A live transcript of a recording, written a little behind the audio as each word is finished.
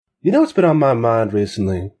You know what's been on my mind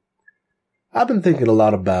recently? I've been thinking a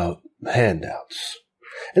lot about handouts.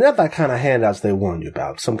 And not that kind of handouts they warn you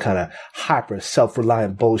about. Some kind of hyper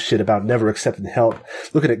self-reliant bullshit about never accepting help.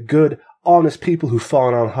 Looking at good, honest people who've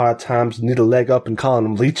fallen on hard times and need a leg up and calling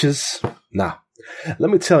them leeches. Nah.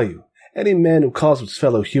 Let me tell you, any man who calls his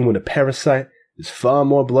fellow human a parasite is far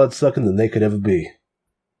more blood-sucking than they could ever be.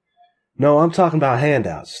 No, I'm talking about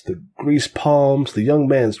handouts. The greased palms, the young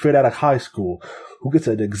man straight out of high school who gets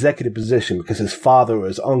an executive position because his father or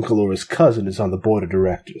his uncle or his cousin is on the board of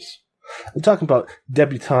directors. I'm talking about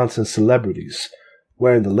debutantes and celebrities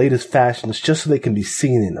wearing the latest fashions just so they can be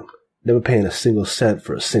seen in them, never paying a single cent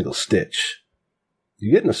for a single stitch.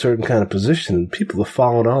 You get in a certain kind of position and people are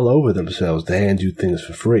falling all over themselves to hand you things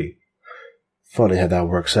for free. Funny how that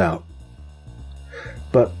works out.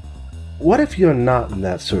 But what if you're not in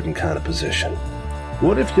that certain kind of position?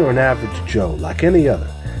 What if you're an average Joe like any other,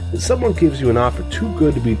 and someone gives you an offer too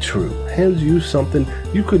good to be true, hands you something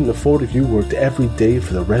you couldn't afford if you worked every day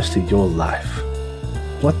for the rest of your life?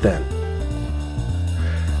 What then?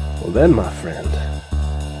 Well then, my friend,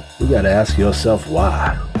 you gotta ask yourself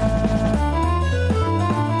why.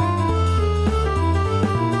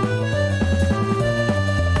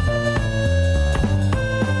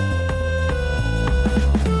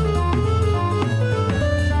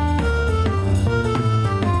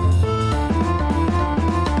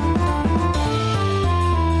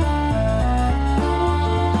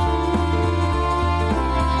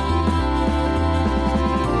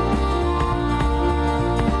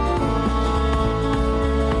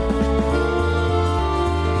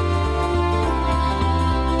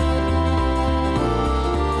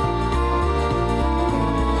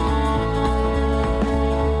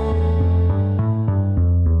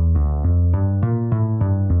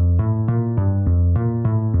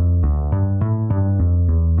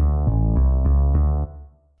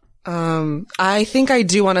 I think I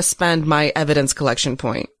do want to spend my evidence collection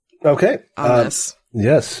point. Okay. On this.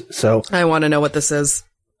 Yes. So I want to know what this is.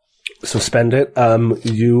 So spend it.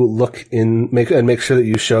 You look in, make sure that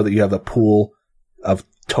you show that you have a pool of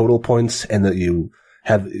total points and that you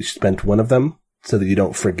have spent one of them so that you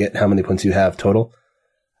don't forget how many points you have total.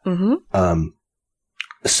 Mm-hmm.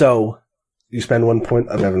 So you spend 1 point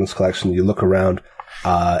of evidence collection. You look around,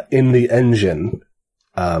 in the engine.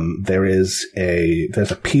 There's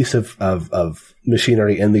a piece of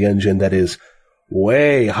machinery in the engine that is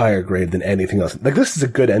way higher grade than anything else. Like, this is a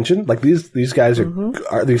good engine. Like, these guys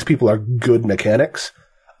are these people are good mechanics.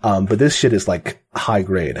 But this shit is like high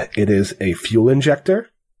grade. It is a fuel injector.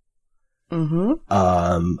 Mm-hmm.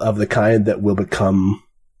 Of the kind that will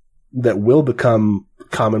become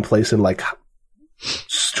commonplace in like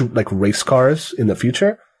race cars in the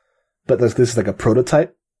future. But this is like a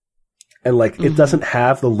prototype. And like, it doesn't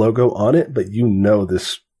have the logo on it, but you know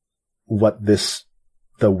the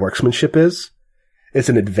workmanship is. It's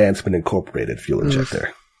an Advancement Incorporated fuel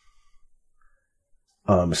injector.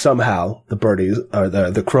 Somehow the birdies, or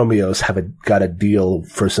the Chromios got a deal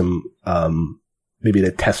for some, maybe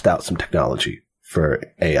to test out some technology for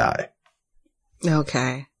AI.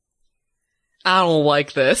 Okay. I don't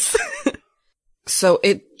like this. So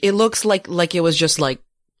it looks like it was just like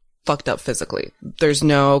fucked up physically. There's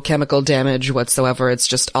no chemical damage whatsoever. It's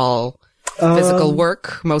just all physical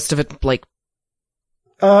work. Most of it, like,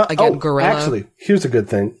 gorilla. Actually, here's a good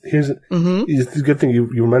thing. It's a good thing you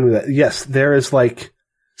remind me of that. Yes, there is like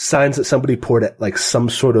signs that somebody poured like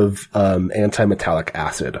some sort of anti-metallic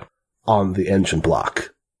acid on the engine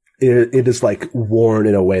block. It is like worn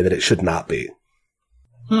in a way that it should not be.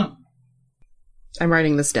 I'm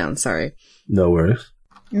writing this down. Sorry. No worries.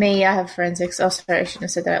 Me, I have forensics. Oh, sorry, I shouldn't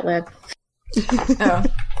have said that out loud. Oh.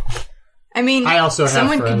 I mean, I also have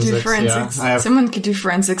someone forensics, could do forensics. yeah. Someone could do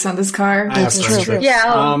forensics on this car. That's true.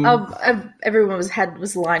 Yeah, everyone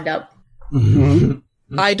was lined up.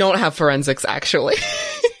 I don't have forensics, actually.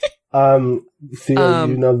 Theo,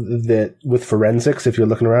 you know that with forensics, if you're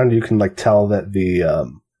looking around, you can like tell that the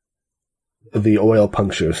oil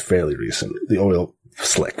puncture is fairly recent. The oil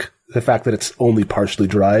slick. The fact that it's only partially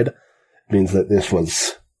dried means that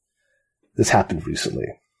this happened recently.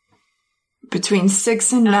 Between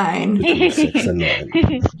 6 and 9. Between 6 and 9.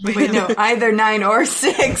 Wait, no, either 9 or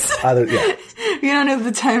 6. Either, yeah. You don't know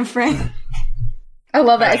the time frame. I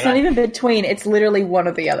love that. It's not even between. It's literally one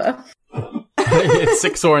or the other. It's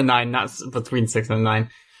 6 or 9, not between 6 and 9.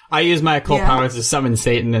 I use my occult power to summon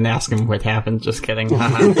Satan and ask him what happened. Just kidding.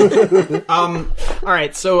 Alright,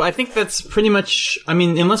 so I think that's pretty much, I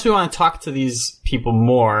mean, unless we want to talk to these people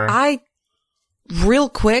more. Real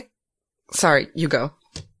quick. Sorry, you go.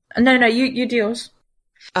 No, you do yours.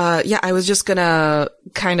 Yeah, I was just gonna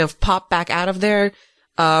kind of pop back out of there.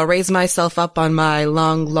 raise myself up on my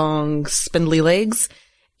long, spindly legs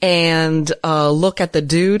and look at the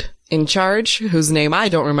dude in charge, whose name I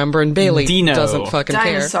don't remember, and Bailey Dino. doesn't fucking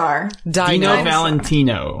Dinosaur. care. Dino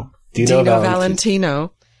Valentino. Dino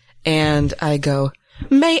Valentino. And I go,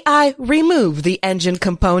 may I remove the engine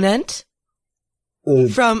component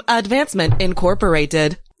from Advancement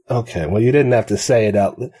Incorporated? Okay, well, you didn't have to say it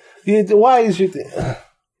out. Why is you...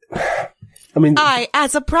 I mean... I,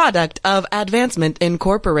 as a product of Advancement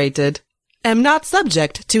Incorporated, am not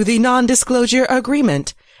subject to the non-disclosure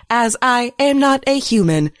agreement, as I am not a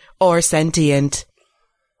human or sentient.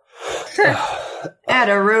 At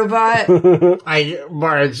a robot.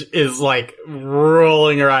 Marge is like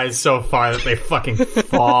rolling her eyes so far that they fucking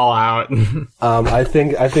fall out. I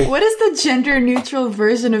think. What is the gender neutral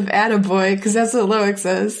version of attaboy? Because that's what Loic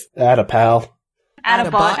says. Attapal.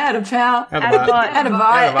 Attabot. Attapal. Attabot.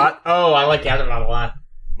 Attabot. Oh, I like Attabot a lot.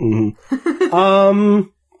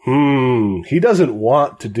 Mm-hmm. He doesn't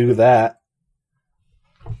want to do that.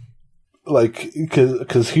 Like,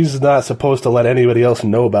 cause he's not supposed to let anybody else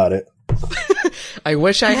know about it. I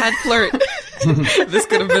wish I had flirt. This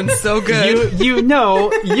could have been so good. You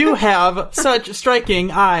know, you have such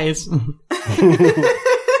striking eyes.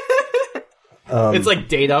 It's like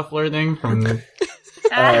data flirting from.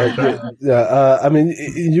 I mean,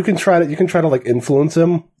 you can try to like influence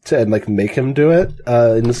him and like make him do it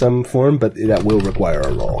in some form, but that will require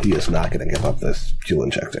a roll. He is not going to give up this fuel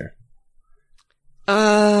injector.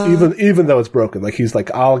 Even though it's broken, like he's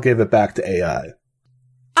like, I'll give it back to AI.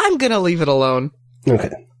 I'm gonna leave it alone. Okay.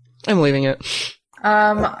 I'm leaving it.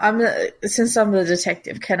 Since I'm the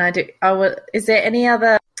detective, is there any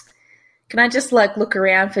other, can I just like look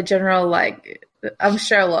around for general, like, I'm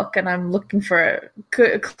Sherlock and I'm looking for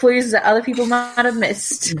clues that other people might have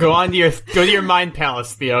missed. Go to your mind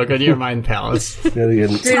palace, Theo. Go to your mind palace. Not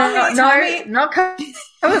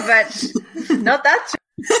Cumberbatch. Not that.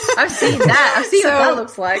 I've seen that. I've seen what that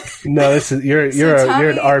looks like. No, this is you're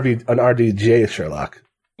an RDJ Sherlock.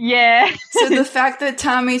 Yeah. So the fact that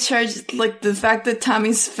Tommy's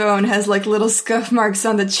phone has like little scuff marks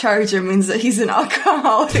on the charger means that he's an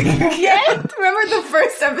alcoholic. Yeah. Remember the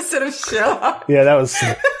first episode of Sherlock? Yeah, that was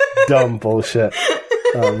some dumb bullshit.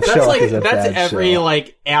 That's every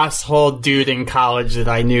like asshole dude in college that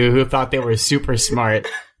I knew who thought they were super smart.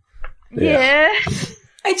 Yeah.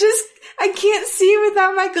 I can't see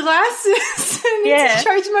without my glasses. I need to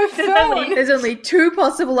charge my phone. There's only two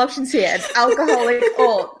possible options here. An alcoholic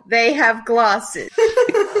or they have glasses.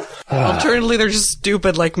 Alternatively, they're just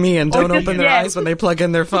stupid like me and don't open their eyes when they plug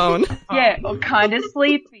in their phone. Yeah, or kind of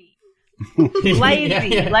sleepy.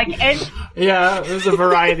 Lazy. Yeah, there's a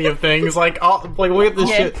variety of things. Like look at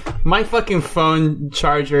this shit. My fucking phone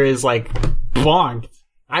charger is like bonked.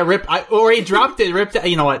 He dropped it, ripped it.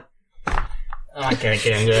 You know what? I can't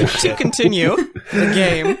get into it. To continue the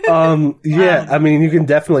game. I mean, you can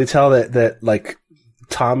definitely tell that like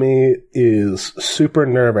Tommy is super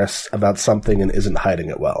nervous about something and isn't hiding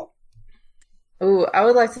it well. Ooh, I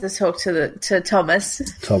would like to talk to Thomas. To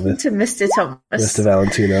Mr. Thomas. Mr.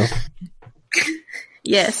 Valentino.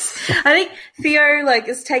 Yes. I think Theo like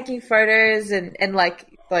is taking photos and like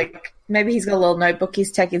maybe he's got a little notebook,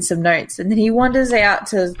 he's taking some notes, and then he wanders out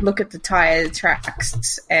to look at the tire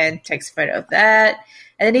tracks and takes a photo of that.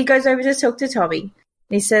 And then he goes over to talk to Tommy. And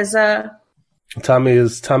he says, Tommy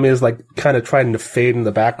is like kind of trying to fade in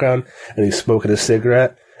the background, and he's smoking a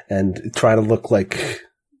cigarette and trying to look like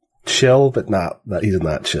chill, but not he's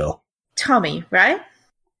not chill. Tommy, right?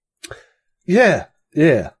 Yeah.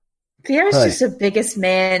 Theo's just the biggest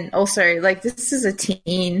man. Also, like, this is a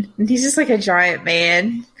teen. And he's just like a giant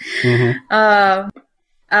man. Mm-hmm.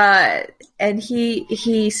 And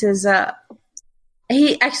he says,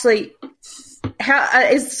 he actually,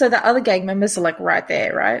 so the other gang members are like right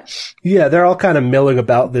there, right? Yeah, they're all kind of milling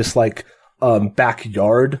about this like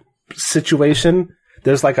backyard situation.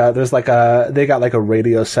 They got like a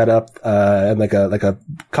radio set up, and like a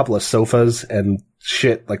couple of sofas and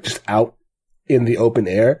shit, like just out in the open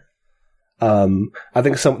air. I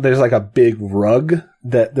think there's like a big rug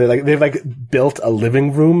that they've built a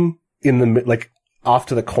living room in the, like, off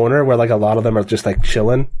to the corner where like a lot of them are just like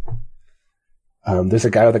chilling. There's a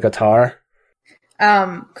guy with a guitar.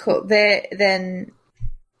 Cool. Then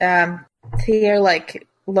Theo like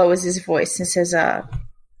lowers his voice and says,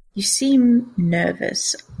 you seem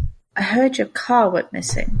nervous. I heard your car went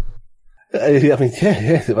missing. I mean,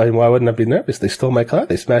 yeah. I mean, why wouldn't I be nervous? They stole my car.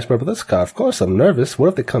 They smashed my brother's car. Of course I'm nervous. What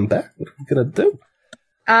if they come back? What are we gonna do?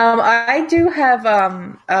 I do have,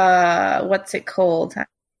 what's it called?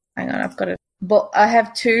 Hang on, I've got it. I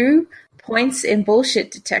have 2 points in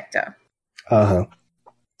bullshit detector. Uh-huh.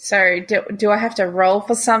 So do I have to roll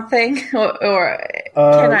for something, or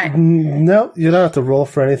can I? No, you don't have to roll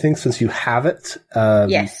for anything since you have it.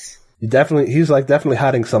 Yes. He's definitely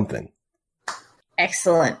hiding something.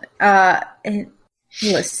 Excellent. And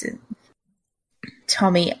listen,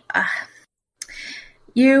 Tommy,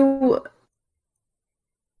 when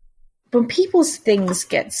people's things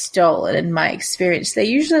get stolen, in my experience, they're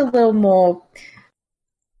usually a little more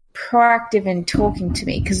proactive in talking to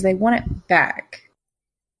me because they want it back.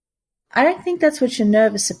 I don't think that's what you're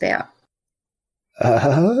nervous about.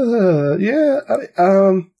 Yeah.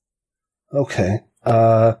 Okay.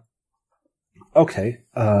 Okay.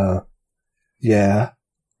 Yeah.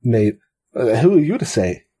 Maybe. Who are you to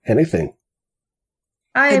say anything?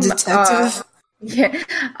 I'm a detective. Yeah,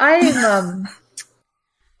 I'm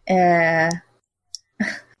I'm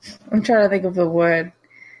trying to think of the word.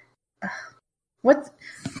 What?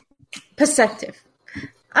 Perceptive.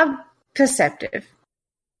 I'm perceptive.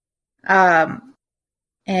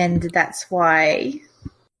 And that's why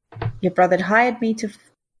your brother hired me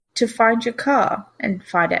to find your car and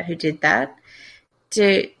find out who did that.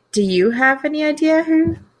 Do you have any idea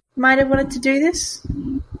who might have wanted to do this?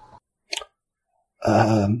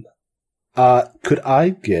 Could I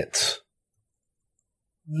get...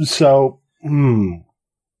 So,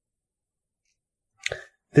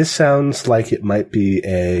 this sounds like it might be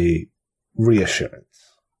a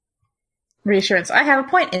reassurance. Reassurance. I have a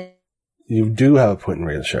point in. You do have a point in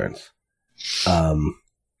reassurance. So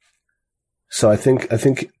I think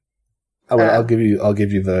I'll give you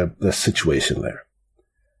the situation there.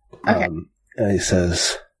 Okay. And he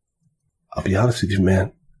says, "I'll be honest with you,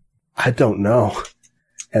 man. I don't know."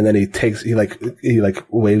 And then he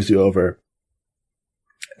waves you over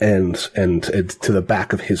and to the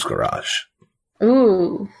back of his garage.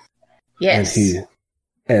 Ooh. Yes.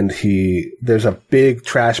 And he there's a big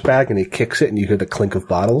trash bag and he kicks it and you hear the clink of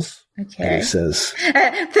bottles. Okay. And he says,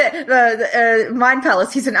 the Mind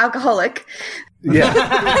Palace, he's an alcoholic.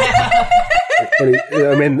 Yeah.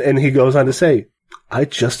 and he goes on to say, "I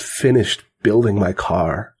just finished building my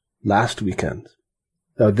car last weekend.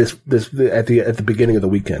 This at the beginning of the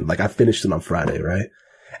weekend. Like I finished it on Friday, right?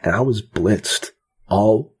 And I was blitzed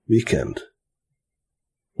all weekend.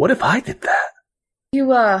 What if I did that?"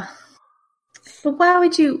 But why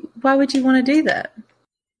would you want to do that?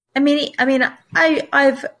 I mean,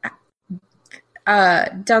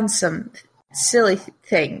 I've done some silly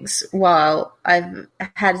things while I've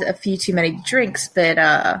had a few too many drinks, but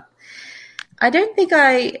I don't think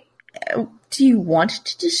do you want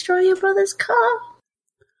to destroy your brother's car?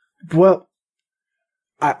 Well,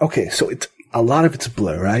 okay, so it's a lot of it's a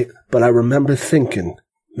blur, right? But I remember thinking,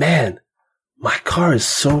 man, my car is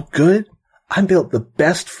so good. I built the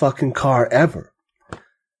best fucking car ever.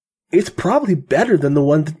 It's probably better than the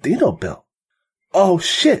one that Dino built. Oh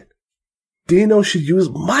shit. Dino should use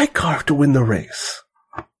my car to win the race.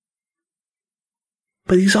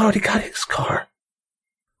 But he's already got his car.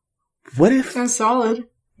 What if... That's solid.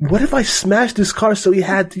 What if I smashed his car so he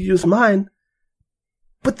had to use mine,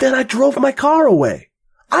 but then I drove my car away?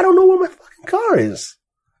 I don't know where my fucking car is.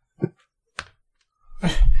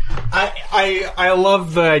 I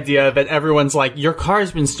love the idea that everyone's like, your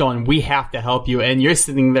car's been stolen, we have to help you, and you're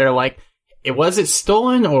sitting there like, was it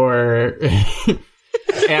stolen, or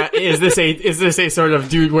is this a sort of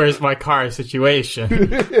dude, where's my car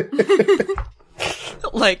situation?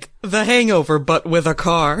 Like The Hangover, but with a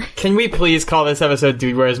car. Can we please call this episode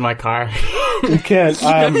 "Dude, Where's My Car"? We can.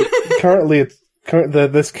 Currently,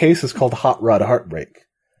 this case is called Hot Rod Heartbreak.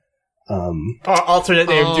 Alternate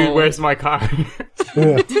name, Dude, Where's My Car?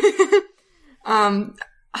 Yeah.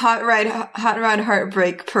 Hot Rod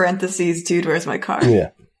Heartbreak, parentheses, Dude, Where's My Car? Yeah.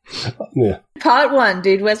 Part 1,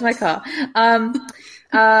 Dude, Where's My Car? I'm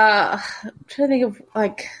trying to think of,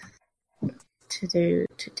 like, to do.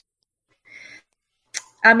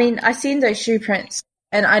 I mean, I seen those shoe prints,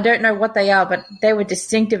 and I don't know what they are, but they were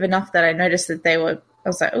distinctive enough that I noticed that I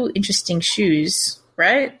was like, oh, interesting shoes,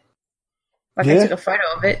 right? Like, yeah. I took a photo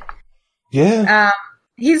of it. Yeah.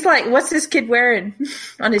 He's like, what's this kid wearing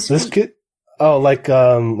on his feet? This kid? Oh, like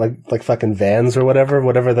fucking Vans or whatever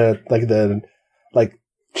the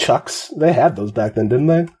Chucks. They had those back then, didn't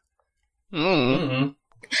they? Mm-hmm.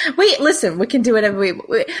 Listen, we can do whatever we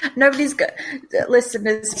nobody's good.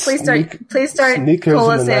 Listeners, please don't sneakers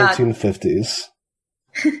call in us the out. 1950s.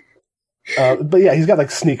 But yeah, he's got like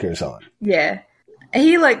sneakers on. Yeah. And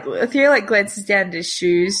he Theo glances down at his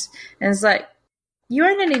shoes and is like, you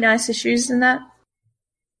own any nicer shoes than that?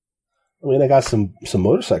 I mean, I got some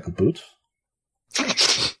motorcycle boots.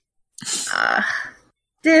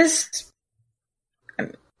 There's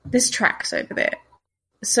tracks over there.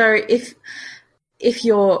 So if if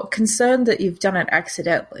you're concerned that you've done it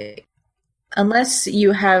accidentally, unless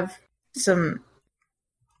you have some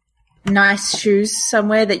nice shoes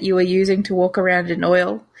somewhere that you were using to walk around in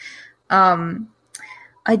oil, I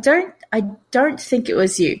don't think it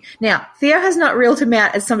was you. Now, Theo has not reeled him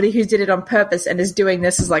out as somebody who did it on purpose and is doing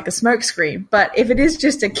this as like a smokescreen. But if it is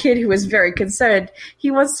just a kid who is very concerned,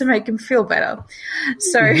 he wants to make him feel better.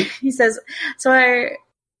 So he says, so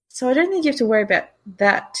I don't think you have to worry about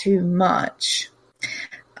that too much.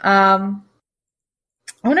 I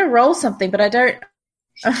want to roll something, but I don't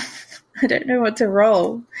know what to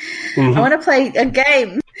roll. I want to play a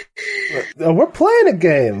game. We're playing a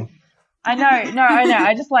game. I know. No, I know.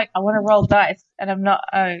 I just I want to roll dice, and I'm not.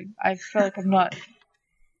 I feel like I'm not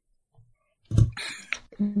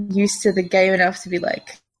used to the game enough to be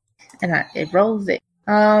like, and it rolls it.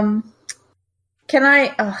 Can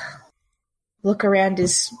I look around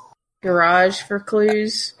his garage for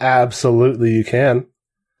clues? Absolutely, you can.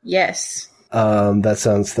 Yes. That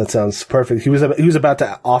sounds perfect. He was about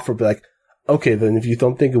to offer, be like, okay, then if you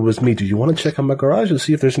don't think it was me, do you want to check on my garage and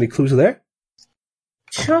see if there's any clues there?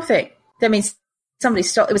 Sure thing. That means somebody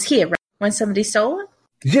stole it. Was here, right? When somebody stole it?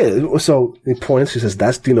 Yeah, so he points, he says,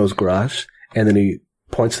 that's Dino's garage, and then he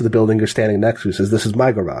points to the building you're standing next to. He says, this is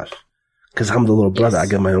my garage. Because I'm the little brother, I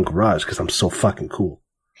get my own garage, because I'm so fucking cool.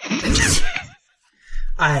 Theo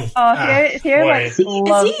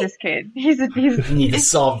loves this kid. He's We need to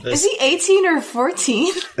solve this. Is he 18 or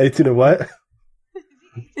 14? 18 or what?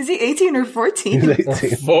 Is he 18 or 14? He's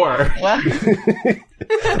 18. 4.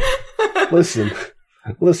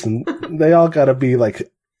 Listen, they all gotta be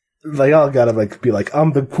like, I'm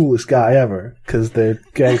the coolest guy ever, because they're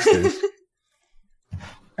gangsters.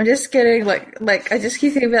 I'm just getting I just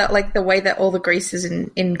keep thinking about like the way that all the greasers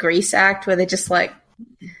in Grease act, where they're just like,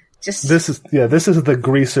 This is the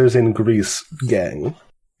Greasers in Grease gang.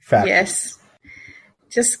 Fact. Yes.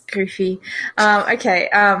 Just goofy. Okay.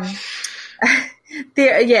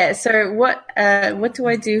 So what do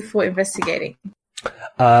I do for investigating?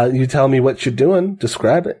 You tell me what you're doing,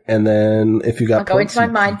 describe it, and then if you got I'll go into my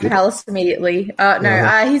mind palace immediately.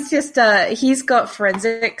 He's got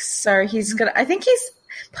forensics, so he's gonna, I think he's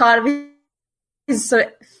part of his sort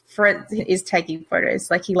of is taking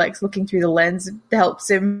photos. Like he likes looking through the lens, it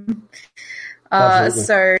helps him.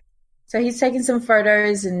 So he's taking some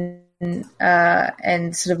photos and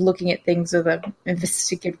sort of looking at things with an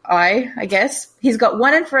investigative eye, I guess. He's got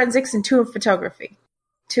 1 in forensics and 2 in photography,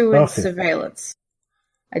 2 in surveillance.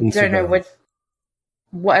 I don't know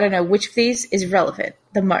which of these is relevant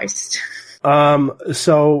the most.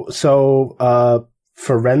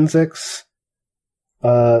 Forensics.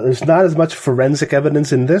 There's not as much forensic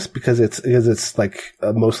evidence in this because it's like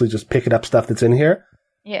mostly just picking up stuff that's in here.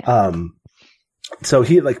 Yeah. So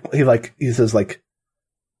he says like,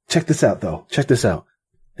 check this out though. Check this out.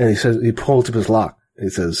 And he pulls up his lock. He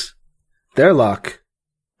says, their lock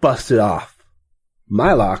busted off.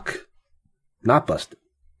 My lock, not busted.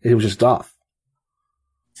 It was just off.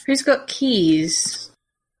 Who's got keys?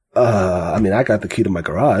 I got the key to my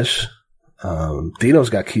garage. Dino's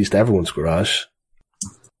got keys to everyone's garage.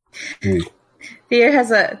 Theo has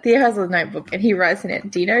a notebook and he writes in it,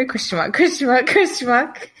 Dino, ?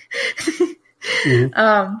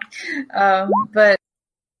 Mm-hmm. But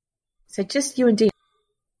so just you and Dino.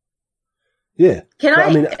 Yeah.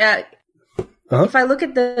 Can if I look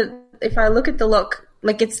at the lock,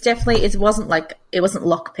 like it wasn't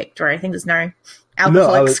lock picked or anything. There's no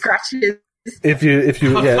alcoholic scratches. If you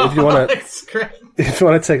want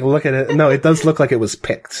to take a look at it, no, it does look like it was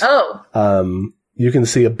picked. Oh. You can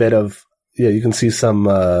see a bit of you can see some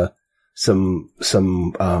the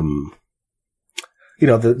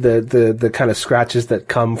kind of scratches that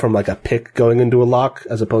come from like a pick going into a lock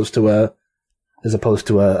as opposed to a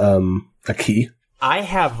key. I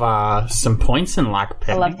have some points in lockpick.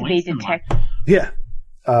 I love to be detective. Yeah.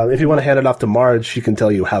 If you want to hand it off to Marge, she can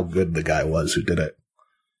tell you how good the guy was who did it.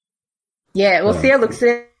 Yeah, well, Theo looks at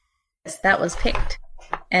it. That was picked.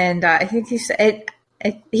 And I think he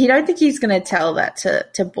don't think he's going to tell that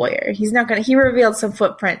to Boyer. He's not going to, he revealed some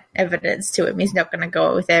footprint evidence to him. He's not going to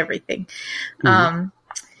go with everything. Mm-hmm.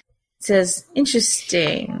 Says,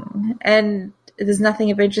 interesting. And there's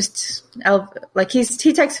nothing of interest. Like he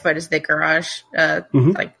takes photos of their garage,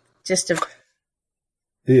 like just of,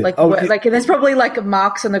 yeah. Like there's probably like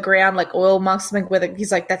marks on the ground, like oil marks, something where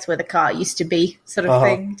he's like, that's where the car used to be, sort of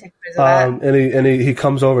thing. Take photos of that. And he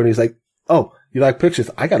comes over and he's like, oh, you like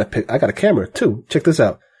pictures? I got a camera too. Check this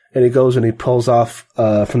out. And he goes and he pulls off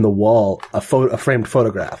from the wall a framed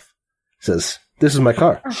photograph. Says, "This is my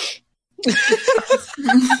car."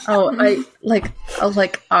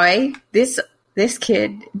 this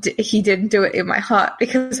kid, he didn't do it in my heart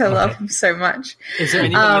because I love him so much. Is there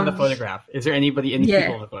anybody in the photograph? Is there anybody, any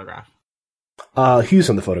people in the photograph? He's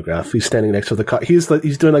in the photograph. He's standing next to the car. He's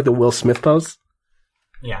doing like the Will Smith pose.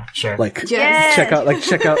 Yeah, sure. Like, Yes. check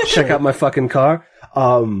out my fucking car.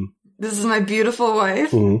 This is my beautiful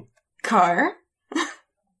wife. Car.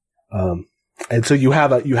 And so you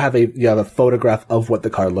have a photograph of what the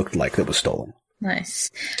car looked like that was stolen. Nice.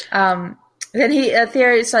 Then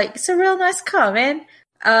Theo is like, it's a real nice car, man.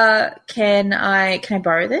 Can I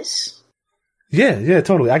borrow this? Yeah,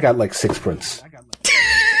 totally. I got like 6 prints.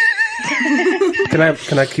 Can I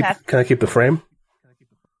keep the frame?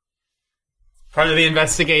 Part of the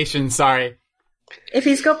investigation, sorry. If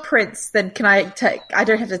he's got prints, then I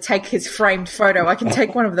don't have to take his framed photo. I can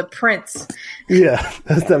take one of the prints. Yeah,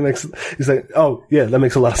 he's like, oh, yeah, that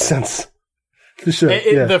makes a lot of sense. For sure.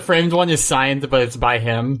 The framed one is signed, but it's by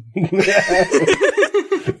him. Yeah.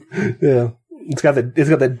 It's got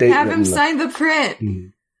the date. Have him sign the print.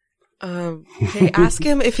 Hey, ask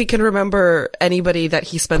him if he can remember anybody that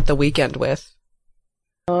he spent the weekend with.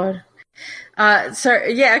 God.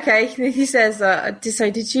 Okay. He says, so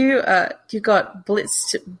did you got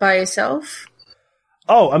blitzed by yourself?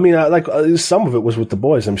 Oh, I mean, some of it was with the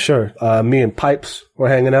boys, I'm sure. Me and Pipes were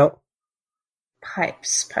hanging out.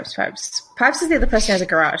 Pipes. Pipes is the other person who has a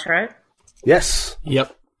garage, right? Yes.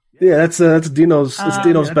 Yep. Yeah, that's Dino's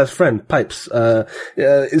best friend, Pipes.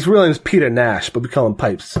 His real name is Peter Nash, but we call him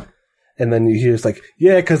Pipes. And then you hear it's like,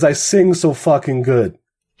 yeah, 'cause I sing so fucking good.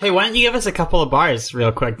 Hey, why don't you give us a couple of bars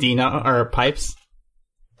real quick, Dino, or Pipes?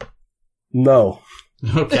 No.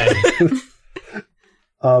 Okay.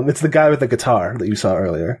 It's the guy with the guitar that you saw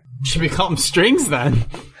earlier. Should we call him Strings, then?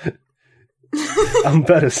 I'm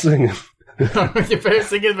better singing. You're better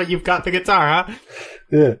singing, but you've got the guitar, huh?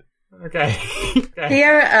 Yeah. Okay.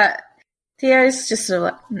 Theo's just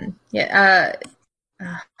sort of like,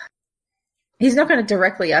 he's not going to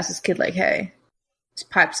directly ask his kid, like, hey, this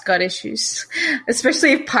Pipe's got issues.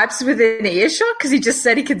 Especially if Pipe's within earshot, because he just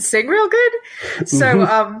said he can sing real good.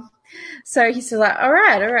 So, so he's like, all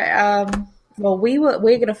right. Well, we're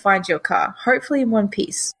going to find your car, hopefully in one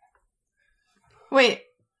piece. Wait,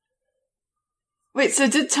 so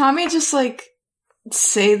did Tommy just, like,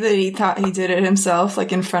 say that he thought he did it himself,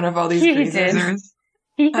 like, in front of all these grazers?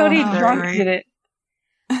 He thought he drunk did it.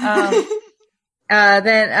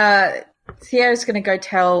 Then Theo's going to go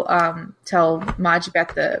tell Marge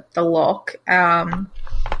about the lock.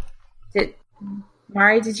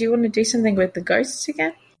 Mari, did you want to do something with the ghosts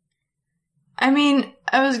again? I mean,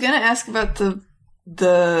 I was going to ask about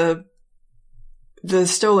the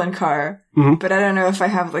stolen car, but I don't know if I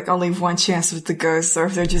have like only one chance with the ghosts or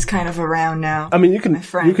if they're just kind of around now. I mean, you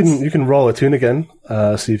can roll a tune again,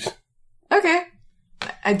 see if... Okay.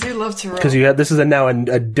 I do love to roll. Because this is now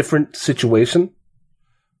a different situation.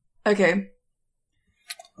 Okay.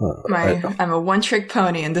 I'm a one-trick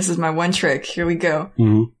pony, and this is my one trick. Here we go.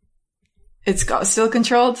 Mm-hmm. It's still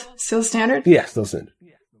controlled? Still standard? Yeah, still standard.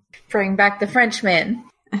 Bring back the Frenchman.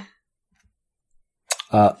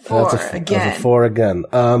 4 again. That's a 4 again.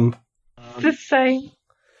 It's the same.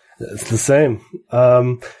 It's the same.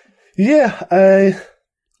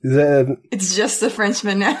 It's just the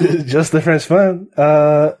Frenchman now. Just the Frenchman.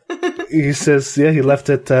 He says, he left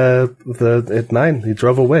at 9. He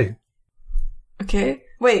drove away. Okay.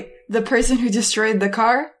 Wait, the person who destroyed the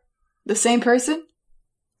car? The same person?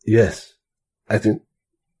 Yes. I think.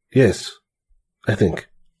 Yes. I think.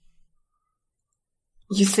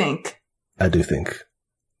 You think? I do think.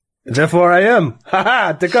 Therefore I am.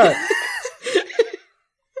 Ha the cut.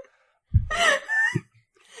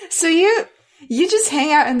 So you just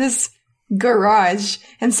hang out in this garage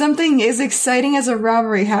and something as exciting as a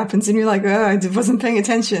robbery happens and you're like, oh, I wasn't paying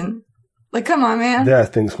attention. Like, come on, man. There are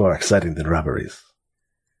things more exciting than robberies.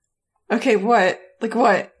 Okay, what? Like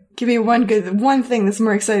what? Give me one thing that's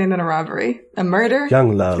more exciting than a robbery. A murder?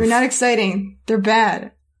 Young love. They're not exciting. They're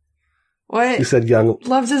bad. What? You said young.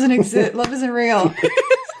 Love doesn't exist. Love isn't real.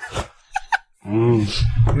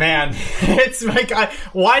 Man, it's my God.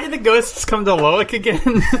 Why did the ghosts come to Loic again?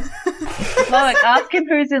 Loic, ask him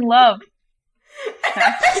who's in love.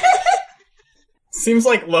 Seems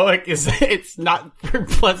like Loic it's not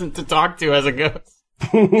pleasant to talk to as a ghost.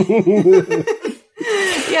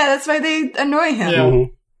 Yeah, that's why they annoy him. Yeah.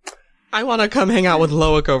 Mm-hmm. I want to come hang out with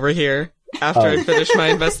Loic over here after I finish my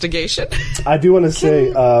investigation. I do want to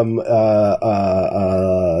say,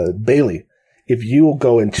 Bailey, if you will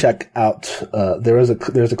go and check out, there's a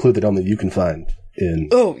clue that only you can find in.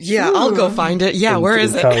 Oh yeah, Ooh. I'll go find it. Yeah, where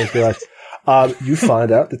is it? Tommy's garage. You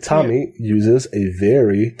find out that Tommy uses a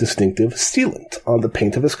very distinctive sealant on the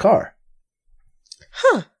paint of his car.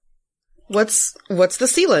 Huh. What's the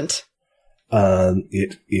sealant?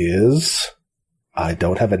 It is. I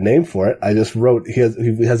don't have a name for it. I just wrote he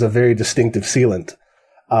has a very distinctive sealant.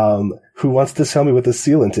 Who wants to tell me what the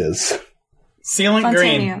sealant is? Sealant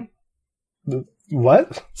green.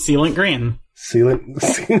 What? Sealant green. Sealant.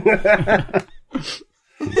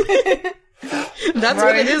 That's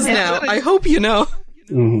what it is now. I hope you know.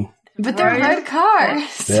 Mm-hmm. But they're red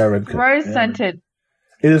cars. They are red cars. Rose scented.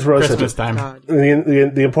 It is rose Christmas scented. time.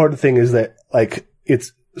 The important thing is that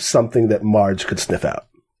it's something that Marge could sniff out.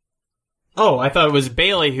 Oh, I thought it was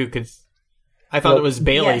Bailey who could.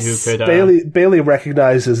 Yes. who could. Bailey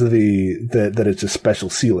recognizes that it's a special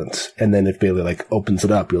sealant, and then if Bailey opens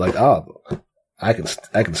it up, you're like, oh, I can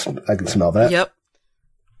smell that. Yep.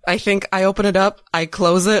 I think I open it up, I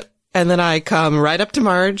close it, and then I come right up to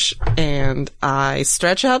Marge, and I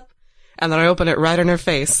stretch up, and then I open it right in her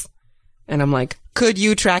face. And I'm like, could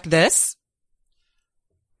you track this?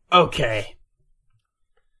 Okay.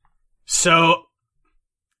 So,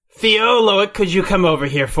 Theo, Loic, could you come over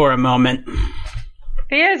here for a moment?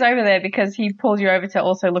 Theo's over there because he pulls you over to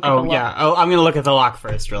also look at the lock. Yeah. Oh, I'm gonna look at the lock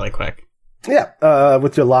first, really quick. Yeah,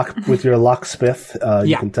 with your locksmith,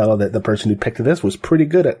 you can tell that the person who picked this was pretty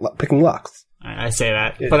good at picking locks. I say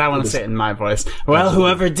that, but I want to say it in my voice. Well,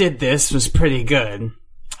 whoever did this was pretty good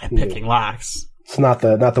at picking locks. It's not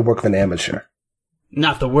the work of an amateur.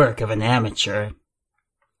 Not the work of an amateur.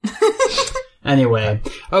 Anyway,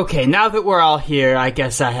 okay, now that we're all here, I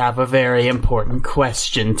guess I have a very important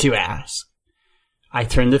question to ask. I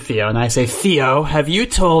turn to Theo and I say, Theo, have you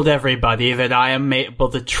told everybody that I am able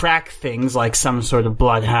to track things like some sort of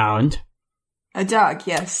bloodhound? A dog,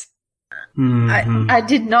 yes. Mm-hmm. I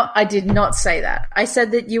did not say that. I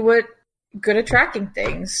said that you were good at tracking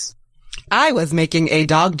things. I was making a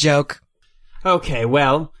dog joke. Okay,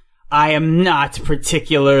 well, I am not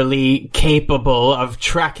particularly capable of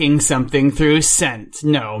tracking something through scent.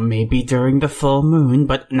 No, maybe during the full moon,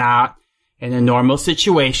 but not in a normal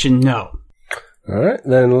situation, no. All right,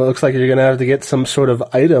 then it looks like you're going to have to get some sort of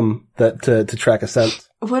item that to track a scent.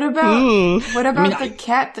 What about the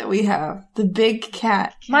cat that we have? The big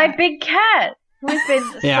cat. My big cat, who's been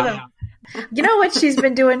sort of... You know what she's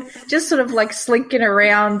been doing? Just sort of slinking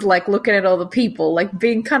around, looking at all the people,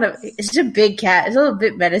 being kind of. It's just a big cat. It's a little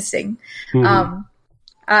bit menacing. Mm-hmm.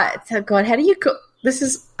 So God, how do you cook?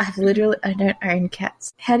 I don't own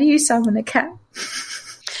cats. How do you summon a cat?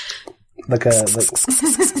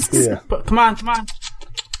 Yeah. Come on.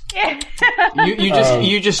 Yeah.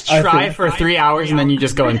 You just try for 3 hours and then you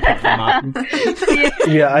just go and pick them up.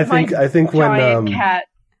 Yeah, I think when cat,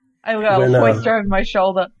 I got a hoister over my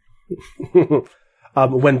shoulder.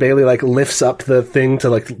 When Bailey lifts up the thing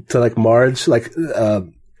to Marge,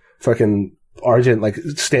 fucking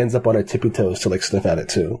Argent stands up on her tippy toes to sniff at it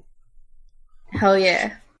too. Hell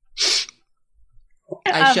yeah!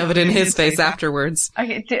 I shove it in his face afterwards.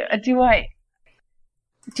 Okay, do I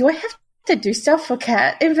have to do stuff for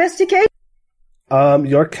cat investigation?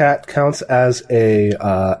 Your cat counts as a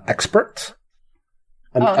expert.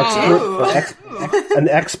 An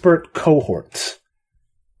expert cohort.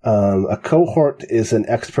 A cohort is an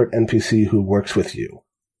expert NPC who works with you.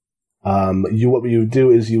 What you would do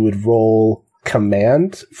is you would roll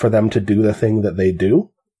command for them to do the thing that they do.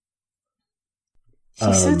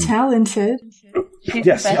 She's so talented.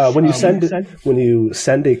 Yes, when you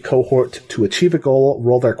send a cohort to achieve a goal,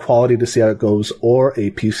 roll their quality to see how it goes, or a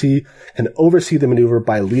PC can oversee the maneuver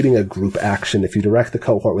by leading a group action. If you direct the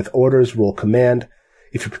cohort with orders, roll command.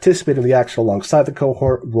 If you participate in the action alongside the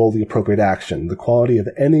cohort, roll the appropriate action. The quality of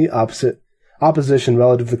any opposition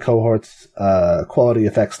relative to the cohort's quality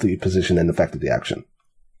affects the position and effect of the action.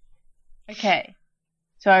 Okay.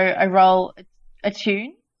 So I roll a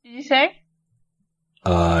tune, did you say?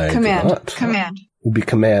 Command. It would be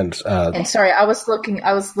command. And sorry, I was looking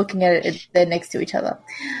at it. They're next to each other.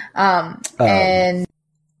 And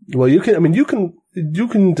well, you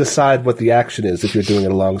can decide what the action is if you're doing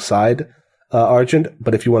it alongside Argent,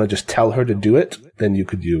 but if you want to just tell her to do it, then you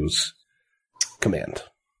could use command.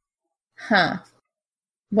 Huh.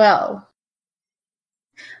 Well,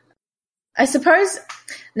 I suppose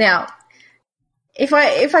now, if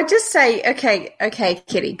I just say, okay,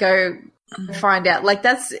 Kitty, go find out.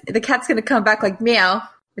 That's the cat's going to come back meow.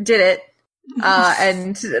 I did it.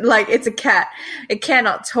 And it's a cat. It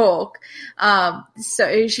cannot talk.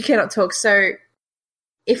 So she cannot talk. So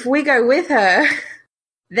if we go with her,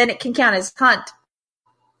 then it can count as hunt.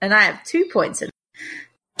 And I have 2 points in it.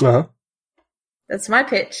 Uh-huh. That's my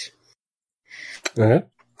pitch. Uh-huh.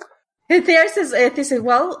 Theo says,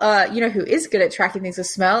 well, you know who is good at tracking things with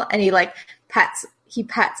smell? And he pats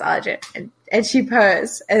Argent and she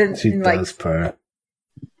purrs. And she does purr.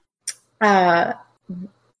 I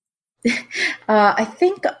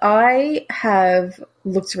think I have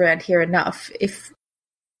looked around here enough. If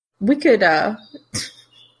we could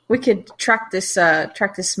track this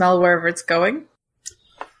smell wherever it's going.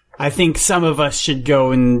 I think some of us should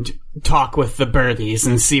go and talk with the birdies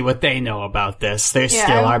and see what they know about this. They're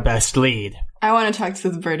still our best lead. I want to talk to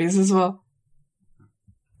the birdies as well.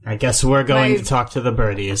 I guess we're going to talk to the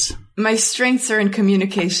birdies. My strengths are in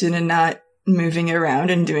communication and not moving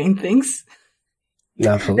around and doing things.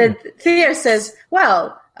 Absolutely. Then Theo says,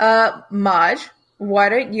 well, Marge, why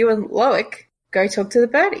don't you and Loic go talk to the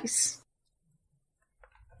birdies?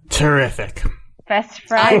 Terrific. Best I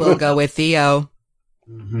friend. will go with Theo.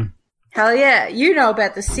 Mm-hmm. Hell yeah, you know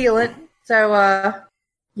about the sealant, so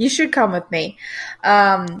you should come with me.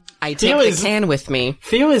 I take Theo the is- can with me.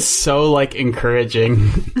 Theo is so, encouraging.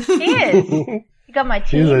 He is. You got my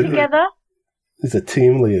team together. He's a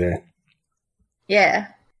team leader. Yeah.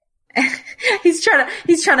 he's trying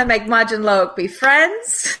to make Marge and Loic be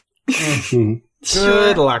friends.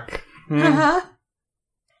 Good luck. Uh-huh.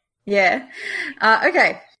 Yeah.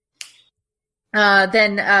 Okay.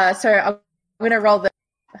 So I'm going to roll the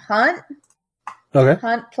hunt. Okay.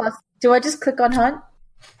 Hunt plus... Do I just click on hunt?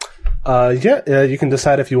 You can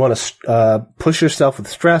decide if you want to push yourself with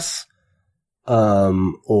stress,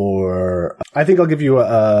 or I think I'll give you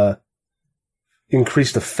a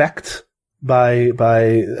increased effect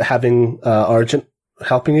by having Argent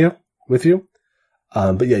helping you with you.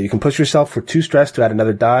 But yeah, you can push yourself for 2 stress to add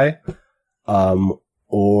another die,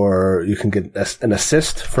 or you can get an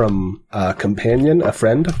assist from a companion, a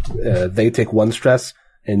friend. They take 1 stress,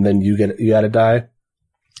 and then you add a die.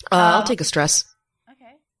 I'll take a stress.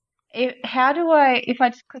 Okay. If I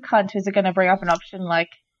just click hunt, is it going to bring up an option like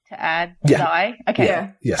to add die? Okay.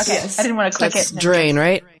 Yeah. Yes. Okay. I didn't want to click That's it. drain,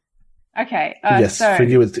 right? Okay. Yes, so for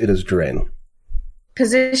you it is drain.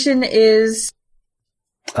 Position is...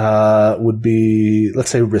 Would be, let's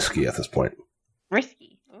say, risky at this point.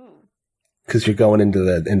 risky. Ooh. Because you're going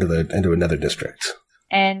into another district.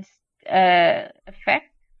 And effect.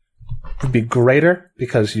 Would be greater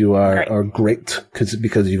because you are great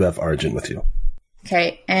because you have Argent with you.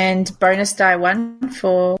 Okay, and bonus die 1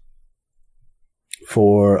 for...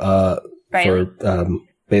 For Bailey.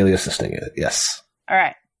 Bailey assisting it. Yes. All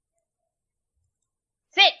right.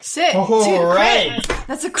 6. 6. Oh, Two, right. crit.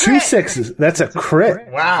 That's a 2 crit. 6s. That's a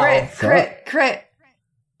crit. Wow. Crit.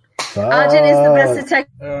 Argent is the best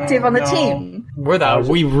detective on the team.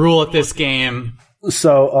 We rule at this game.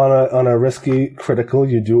 So on a risky critical,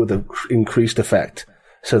 you do it with an increased effect.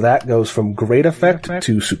 So that goes from great effect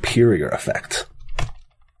to superior effect.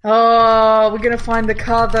 Oh, we're going to find the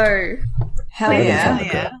car, though. Hell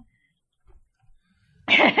yeah.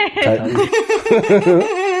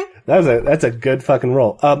 That's a good fucking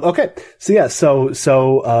roll. Okay. So yeah, so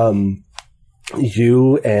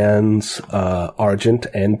you and Argent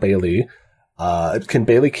and Bailey, can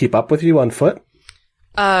Bailey keep up with you on foot?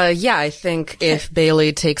 Yeah, I think if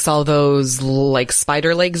Bailey takes all those,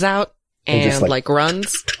 spider legs out and, just,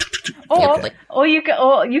 runs. Or you could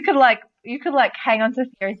hang on to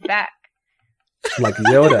Theo's back. Like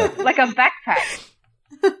Yoda. Like a backpack.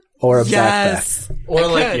 Or a Yes. backpack. Or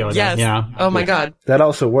like Good, Yoda. yes. Yeah. Oh my god. That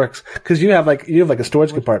also works. Cause you have a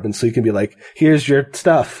storage compartment, so you can be like, here's your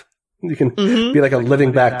stuff. You can be like a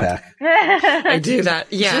living backpack. I do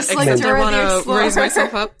that. Yeah, Just like except I Dora the want to Explorer. raise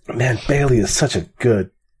myself up. Man, Bailey is such a good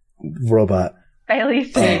robot. Bailey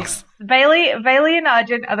thinks. Bailey and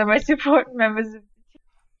Argent are the most important members of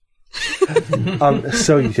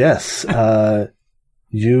So yes,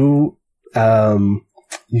 you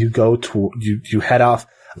go to, you head off.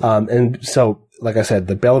 And so, like I said,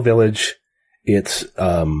 the Bell Village, it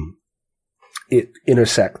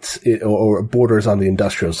intersects or borders on the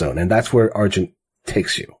industrial zone, and that's where Argent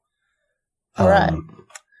takes you. Right.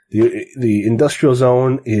 The industrial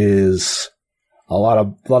zone is a lot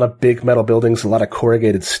of big metal buildings, a lot of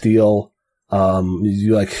corrugated steel. A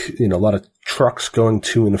lot of trucks going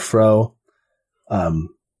to and fro, and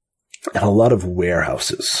a lot of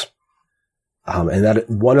warehouses. And that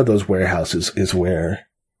one of those warehouses is where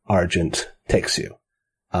Argent takes you.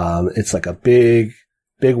 It's like a big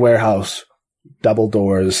warehouse, double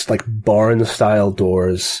doors, like barn style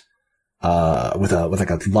doors, with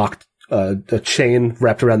a locked, a chain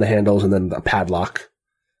wrapped around the handles and then a padlock.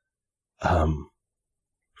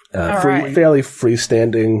 Fairly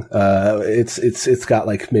freestanding. It's got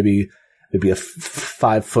like maybe a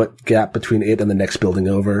 5-foot gap between it and the next building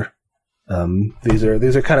over.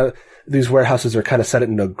 These warehouses are kind of set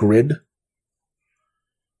in a grid.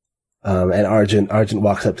 And Argent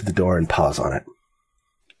walks up to the door and paws on it.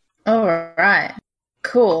 All right.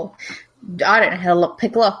 Cool. I don't know how to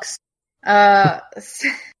pick locks. All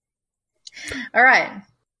right.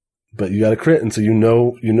 But you got a crit, and so you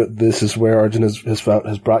know this is where Arjun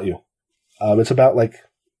has brought you. It's about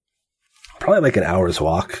probably like an hour's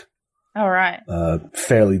walk. All right.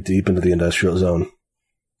 Fairly deep into the industrial zone.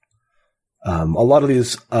 A lot of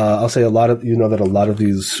these, I'll say a lot of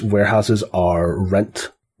these warehouses are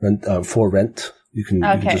for rent. You can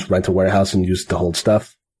just rent a warehouse and use it to hold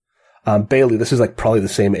stuff. Bailey, this is like probably the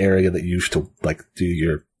same area that you used to like do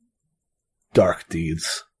your dark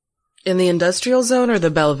deeds. In the industrial zone or the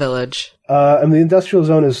Bell Village? And the industrial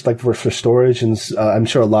zone is like for storage, and I'm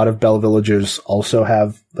sure a lot of Bell Villagers also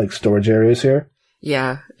have like storage areas here.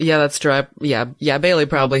 Yeah, that's true. Yeah, Bailey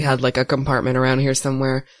probably had like a compartment around here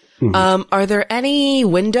somewhere. Mm-hmm. Are there any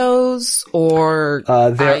windows or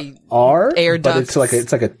there are air ducts? But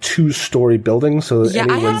it's like a 2-story building, so yeah,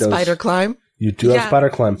 any I windows, have spider climb. You do have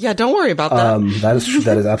spider climb. Yeah, don't worry about that.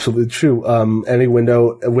 That is absolutely true. Any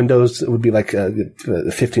windows would be like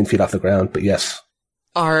 15 feet off the ground, but yes.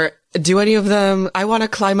 Do any of them? I want to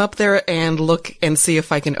climb up there and look and see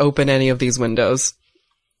if I can open any of these windows.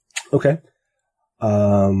 Okay.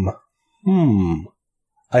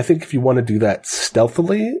 I think if you want to do that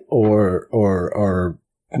stealthily, or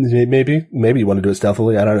maybe you want to do it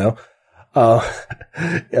stealthily. I don't know.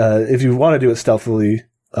 If you want to do it stealthily,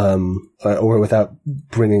 or without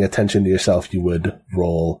bringing attention to yourself, you would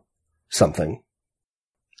roll something.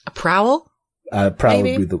 A prowl? Prowl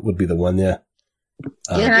would be the one. Yeah.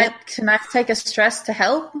 Can I take a stress to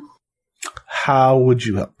help? How would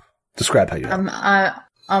you help? Describe how you help.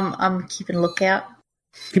 I'm keeping a lookout.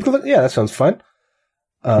 Yeah, that sounds fine.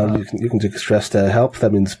 You can take a stress to help.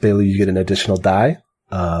 That means, Bailey, you get an additional die.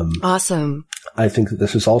 Awesome. I think that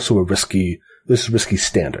this is also risky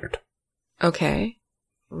standard. Okay.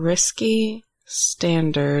 Risky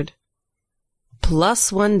standard.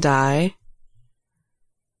 +1 die.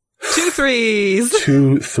 2 3s.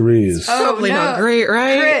 2 3s. Probably not great,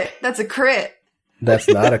 right? Crit. That's a crit. That's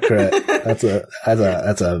not a crit. That's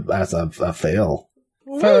a fail.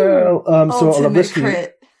 So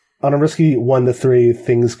on a risky 1 to 3,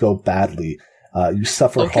 things go badly. You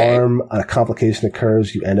suffer harm. A complication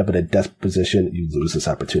occurs. You end up in a desperate position. You lose this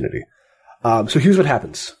opportunity. So here's what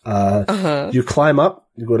happens. You climb up.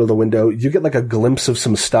 You go to the window. You get like a glimpse of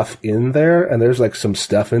some stuff in there, and there's like some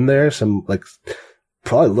stuff in there. Some like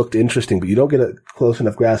probably looked interesting, but you don't get a close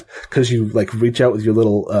enough grasp because you like reach out with your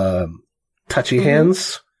little touchy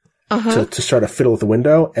hands to start to fiddle with the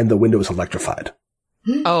window, and the window is electrified.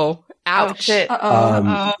 Oh, ouch.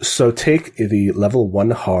 Oh, shit. So take the level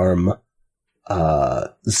 1 harm,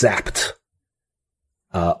 zapped.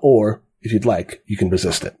 Or if you'd like, you can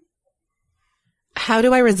resist it. How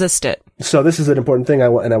do I resist it? So this is an important thing,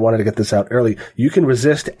 and I wanted to get this out early. You can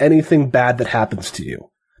resist anything bad that happens to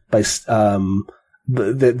you by,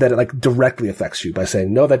 that it like directly affects you by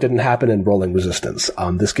saying, no, that didn't happen, and rolling resistance.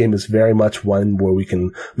 This game is very much one where we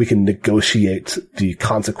can negotiate the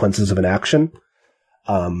consequences of an action.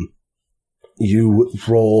 You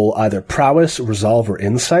roll either prowess, resolve, or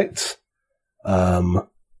insight.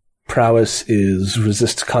 Prowess is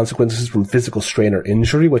resist consequences from physical strain or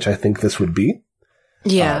injury, which I think this would be.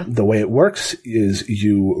 Yeah. The way it works is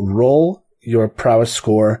you roll your prowess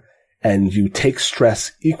score and you take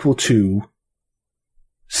stress equal to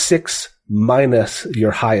 6 minus your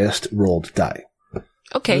highest rolled die.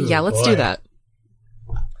 Okay, let's do that.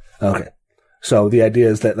 Okay. So the idea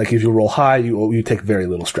is that like if you roll high, you take very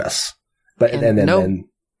little stress. But and then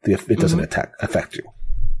it doesn't affect you.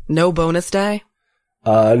 No bonus die?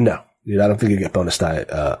 No. I don't think you get bonus die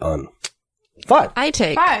on 5. I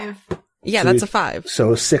take 5. Yeah, so that's a 5.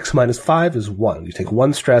 So 6 minus 5 is 1. You take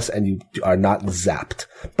 1 stress and you are not zapped,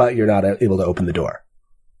 but you're not able to open the door.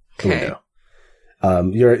 Okay.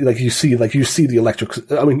 You're like you see the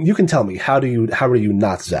electric. I mean, you can tell me how are you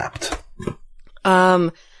not zapped?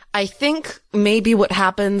 I think maybe what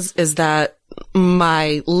happens is that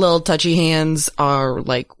my little touchy hands are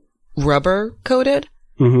like rubber coated.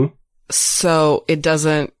 Mm-hmm. So it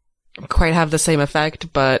doesn't quite have the same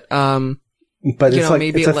effect, but it's like,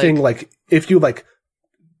 it's a thing like, if you like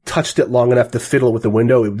touched it long enough to fiddle with the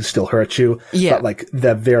window, it would still hurt you. Yeah. But like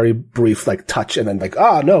that very brief like touch and then like,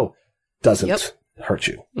 no, doesn't hurt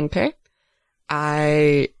you. Okay.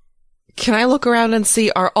 Can I look around and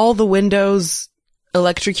see, are all the windows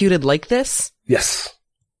electrocuted like this? Yes.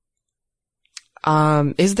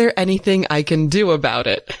 Is there anything I can do about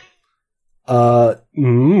it? I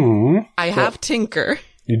have Tinker.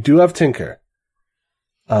 You do have Tinker.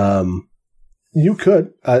 You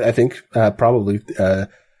could, I think, probably,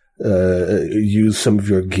 use some of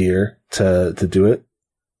your gear to do it.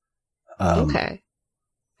 Okay.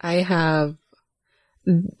 I have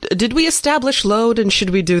Did we establish load, and should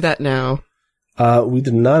we do that now? We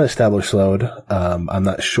did not establish load. I'm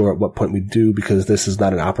not sure at what point we do because this is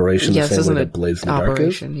not an operation the same way that Blades in the Dark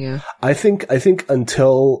is. Yeah. I think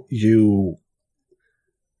until you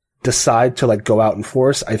decide to like go out in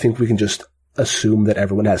force, I think we can just assume that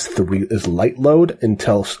everyone has 3 is light load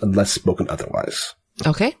unless spoken otherwise.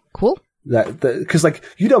 Okay, cool. Because like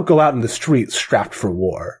you don't go out in the street strapped for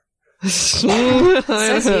war.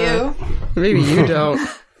 Says you. Maybe you don't.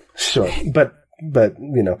 Sure, but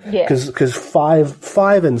you know, because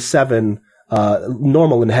 5 and 7,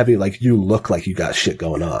 normal and heavy, like you look like you got shit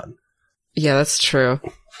going on. Yeah, that's true.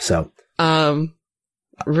 So,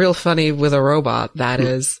 real funny with a robot, that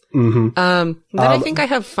is. Mm-hmm. Then I think I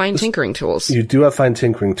have fine tinkering tools. You do have fine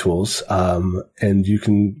tinkering tools, and you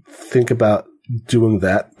can think about doing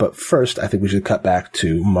that. But first, I think we should cut back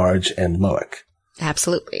to Marge and Loic.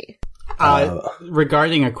 Absolutely.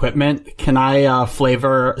 Regarding equipment, can I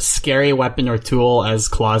flavor scary weapon or tool as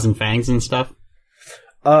claws and fangs and stuff?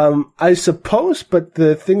 I suppose, but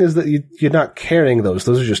the thing is that you're not carrying those.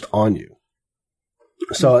 Those are just on you.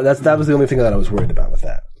 So that was the only thing that I was worried about with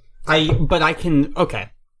that. But I can, okay.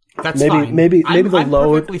 That's maybe, fine. Maybe the I'm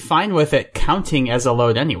load. perfectly fine with it counting as a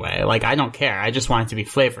load anyway. Like, I don't care. I just want it to be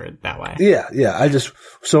flavored that way. Yeah.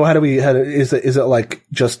 So is it like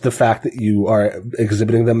just the fact that you are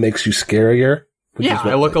exhibiting them makes you scarier? Yeah,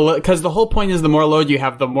 I look a little, cause the whole point is the more load you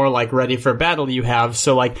have, the more like ready for battle you have.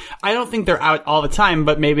 So like, I don't think they're out all the time,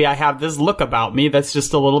 but maybe I have this look about me that's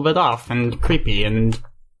just a little bit off and creepy and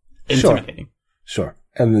intimidating. Sure.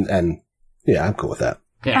 And yeah, I'm cool with that.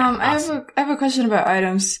 Yeah, awesome. I have a question about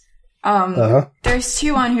items. There's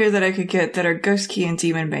 2 on here that I could get that are Ghost Key and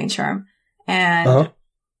Demon Bane Charm. And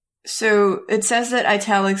so it says that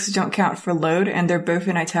italics don't count for load and they're both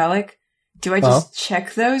in italic. Do I just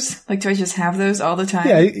check those? Like, do I just have those all the time?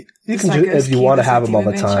 Yeah, you can do if you want to have them all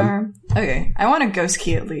the time. Charm? Okay. I want a Ghost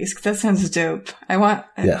Key at least, 'cause that sounds dope. I want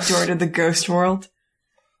a door to the ghost world.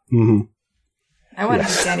 Mm-hmm. I want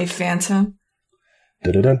a Danny Phantom.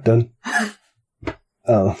 Dun-dun-dun-dun.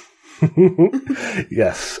 Oh.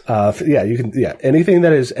 Yes. You can, anything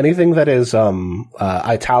that is,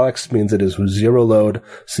 italics means it is 0 load,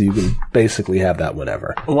 so you can basically have that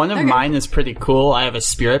whenever. One of mine is pretty cool. I have a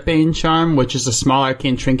Spirit Bane Charm, which is a small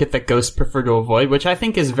arcane trinket that ghosts prefer to avoid, which I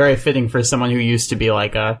think is very fitting for someone who used to be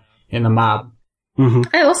like in the mob.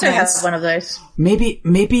 Mm-hmm. I also have one of those. Maybe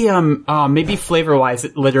flavor-wise,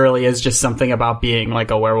 it literally is just something about being like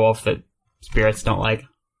a werewolf that spirits don't like.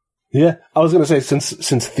 Yeah, I was gonna say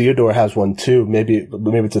since Theodore has one too, maybe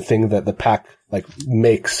it's a thing that the pack like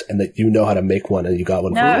makes, and that you know how to make one, and you got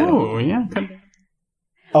one. No. Oh, yeah.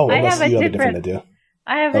 Oh, unless you have a different idea.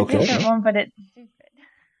 I have a different one, but it's stupid.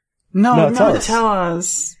 No, tell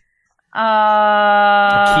us.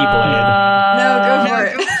 A Keyblade. No, go for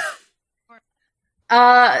it.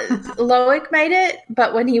 Loic made it,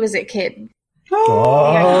 but when he was a kid.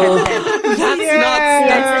 Oh.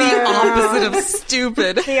 That's the opposite of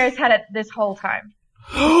stupid. Theo's had it this whole time.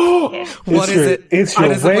 What is it? It's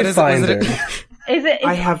your Wayfinder. Is it?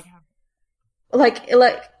 I have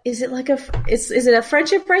is it like is it a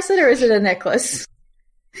friendship bracelet or is it a necklace?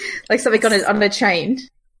 Like something on a chain.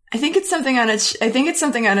 I think it's something on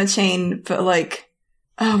a chain, but like,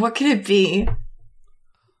 what could it be?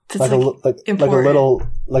 Like a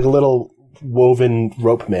little woven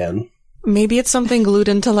rope man. Maybe it's something glued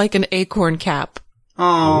into like an acorn cap.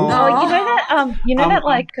 Oh, you know that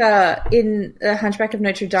like in the Hunchback of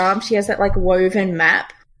Notre Dame, she has that like woven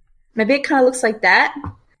map. Maybe it kind of looks like that.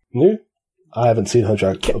 No, I haven't seen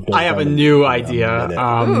Hunchback of Notre Dame. I have a new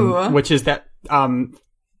idea, which is that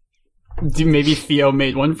maybe Theo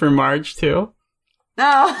made one for Marge too.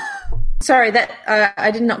 No. Sorry, that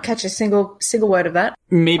I did not catch a single word of that.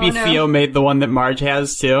 Maybe Theo made the one that Marge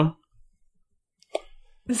has too.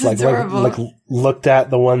 This is adorable. Like looked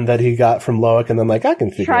at the one that he got from Loic and then like, I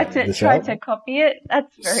can figure out this out. Tried to copy it.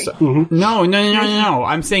 That's very No.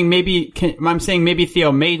 I'm saying maybe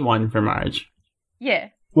Theo made one for Marge. Yeah.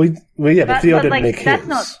 Well, but Theo didn't make his. That's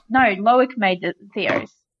not. No, Loic made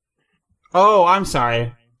Theo's. Oh, I'm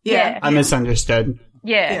sorry. Yeah. I misunderstood.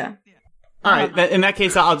 Yeah. All right. In that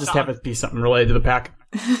case, I'll just have it be something related to the pack.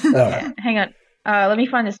 Right. Hang on. Let me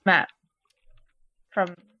find this map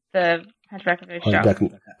from the Hunchback of Notre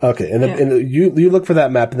Dame. Okay, and you look for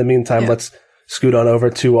that map. In the meantime, let's scoot on over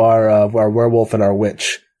to our werewolf and our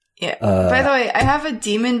witch. Yeah. By the way, I have a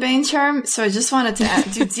Demon Bane Charm, so I just wanted to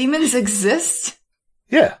ask, do demons exist?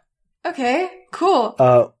 Yeah. Okay,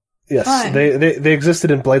 cool. Yes, Fine. they existed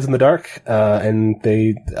in Blades in the Dark, and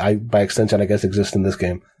by extension, I guess, exist in this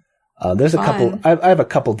game. There's a couple. I have a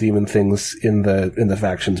couple demon things in the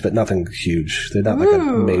factions, but nothing huge. They're not like a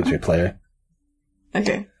major player.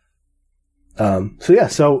 Okay.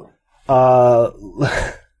 So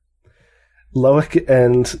Loic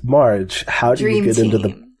and Marge, how do you get into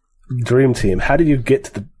the Dream Team? How do you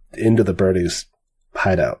get into the birdies'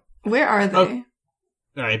 hideout? Where are they?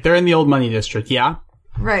 All right, they're in the Old Money District. Yeah.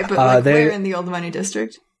 Right, but where in the Old Money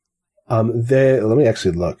District? Let me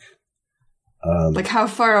actually look. How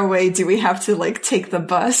far away do we have to take the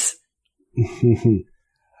bus?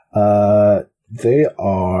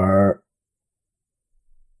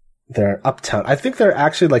 They're uptown. I think they're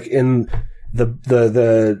actually in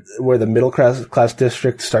the where the middle class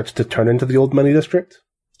district starts to turn into the Old Money District.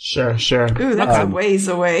 Sure. Ooh, that's a ways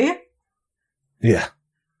away. Yeah.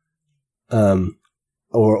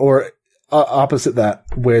 Or opposite that,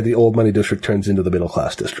 where the Old Money District turns into the middle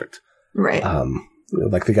class district. Right.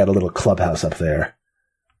 They got a little clubhouse up there.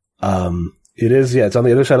 It's on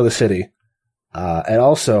the other side of the city. And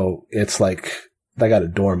also, it's they got a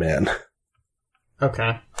doorman.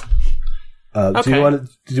 Okay.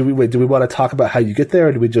 Do we want to talk about how you get there,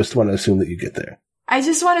 or do we just want to assume that you get there? I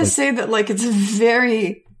just want to say that it's a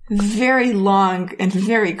very, very long and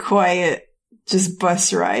very quiet just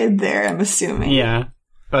bus ride there, I'm assuming. Yeah.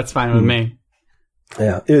 That's fine with me.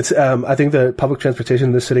 Yeah. It's I think the public transportation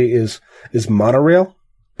in this city is monorail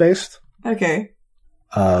based. Okay.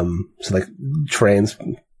 Trains.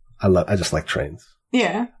 I just like trains.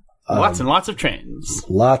 Yeah. Lots and lots of trains.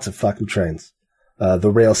 Lots of fucking trains. The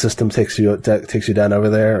rail system takes you down over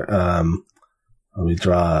there. Let me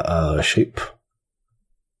draw a shape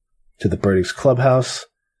to the Birdies Clubhouse.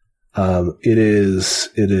 It is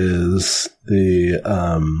the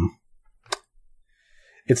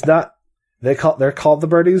it's not they're called the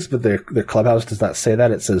Birdies, but their clubhouse does not say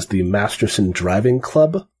that. It says the Masterson Driving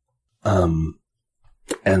Club. And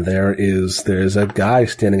there's a guy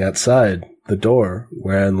standing outside the door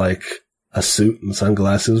wearing a suit and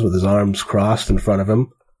sunglasses with his arms crossed in front of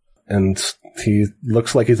him, and he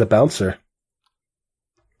looks like he's a bouncer.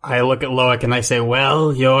 I look at Loic and I say,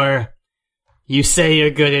 well, you say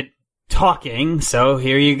you're good at talking, so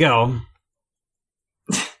here you go.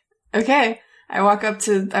 Okay. I walk up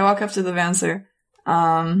to the bouncer.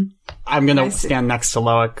 I'm gonna stand next to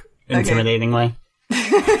Loic intimidatingly.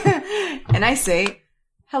 Okay. And I say,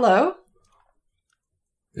 hello.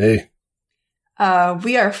 Hey.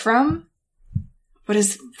 We are from what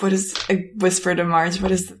is I whisper to Marge,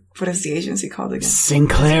 what is the agency called again?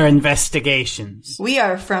 Sinclair Investigations. We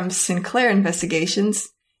are from Sinclair Investigations,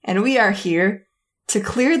 and we are here to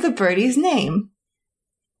clear the birdie's name.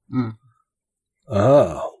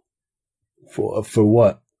 Oh. For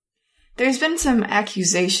what? There's been some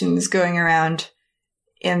accusations going around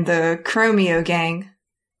in the Chromio gang.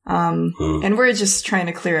 And we're just trying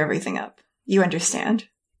to clear everything up. You understand?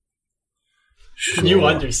 Sure. You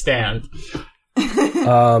understand.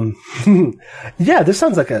 Yeah, this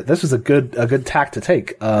sounds like this is a good tack to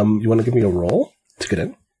take. You want to give me a roll to get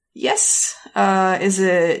in? Yes. Is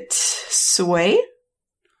it sway?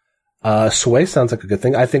 Sway sounds like a good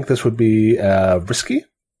thing. I think this would be risky.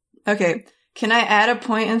 Okay. Can I add a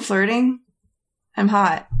point in flirting? I'm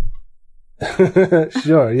hot.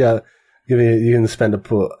 Sure, yeah. You can spend a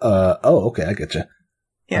pool. Okay, I get you.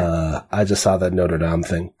 Yeah. I just saw that Notre Dame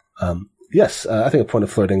thing. Yes, I think a point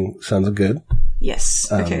of flirting sounds good.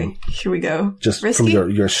 Yes. Okay, here we go. Just risky? From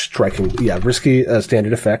your striking. Yeah, risky,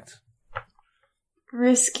 standard effect.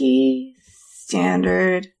 Risky,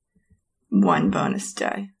 standard, 1 bonus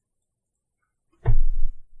die.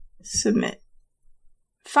 Submit.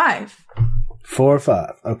 5. 4 or 5.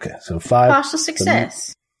 Okay, so 5. Partial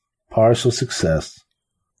success. Partial success.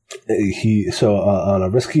 On a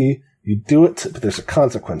risky, you do it, but there's a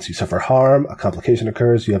consequence. You suffer harm, a complication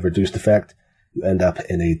occurs, you have reduced effect, you end up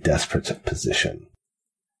in a desperate position.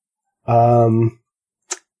 I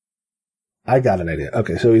got an idea.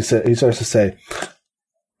 Okay, so he starts to say,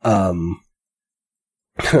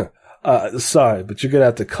 sorry, but you're gonna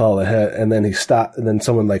have to call ahead. And then he stopped, and then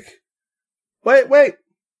someone wait!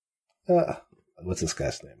 What's this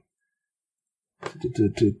guy's name?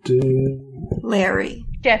 Larry.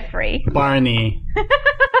 Jeffrey. Barney.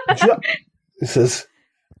 It says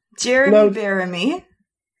Jeremy Baramy.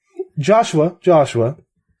 Joshua,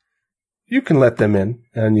 you can let them in.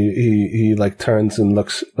 And he turns and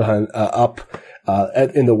looks behind,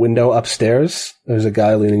 in the window upstairs. There's a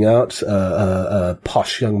guy leaning out, a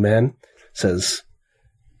posh young man, says,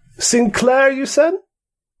 Sinclair, you said?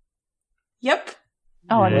 Yep.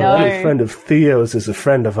 Oh, Well, no. any friend of Theo's is a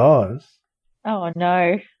friend of ours. Oh,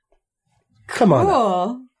 no. Come on.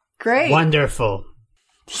 Cool. Great. Wonderful.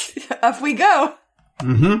 Up we go.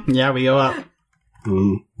 Mm-hmm. Yeah, we go up.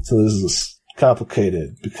 So this is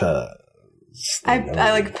complicated because I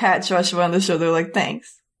like pat Joshua on the shoulder, like,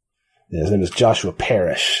 thanks. Yeah, his name is Joshua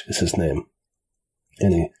Parrish. Is his name,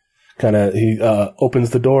 and he opens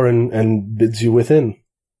the door and bids you within.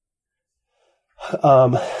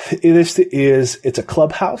 It's a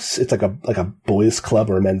clubhouse. It's like a boys' club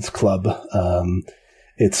or a men's club.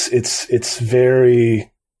 It's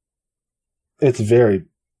very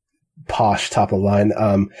posh, top of line.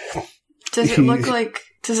 Does it look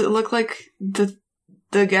like the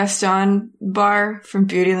Gaston bar from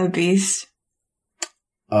Beauty and the Beast?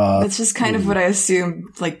 That's just kind of what I assume,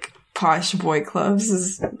 like, posh boy clubs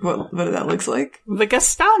is what that looks like. The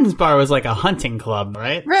Gaston's bar was like a hunting club,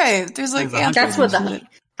 right? Right. There's like that's what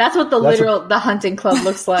the hunting club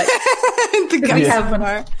looks like. The we have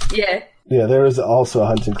one. Yeah. Yeah, there is also a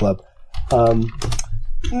hunting club.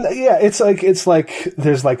 Yeah, it's like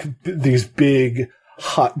there's like these big,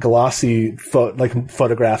 hot, glossy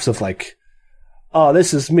photographs of like, oh,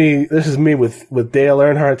 this is me with Dale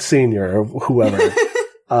Earnhardt Sr. or whoever.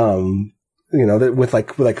 With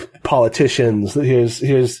like politicians.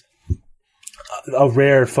 Here's a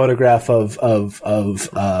rare photograph of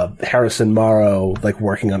Harrison Morrow like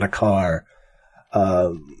working on a car.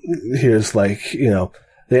 Here's like,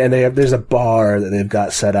 there's a bar that they've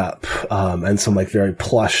got set up, and some like very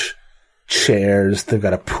plush chairs. They've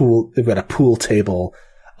got a pool table,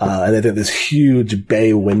 and they've got this huge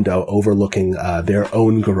bay window overlooking their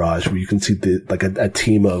own garage where you can see a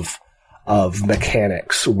team of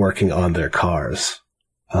mechanics working on their cars.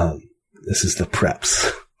 This is the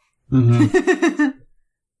preps. Mm-hmm.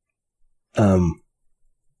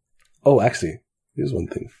 Oh, actually, here's one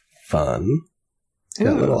thing fun.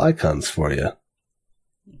 Got little icons for you.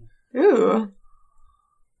 Ooh.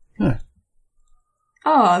 Huh.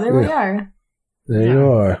 Oh, there we are. There you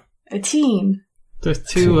are. A team. There's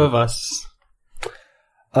two of us.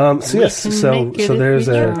 So there's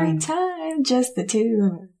every time, just the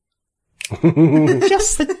two.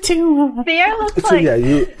 Just the two. Theo looks like,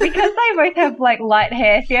 because they both have like light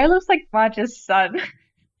hair, Theo looks like Marge's son.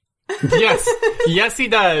 Yes, he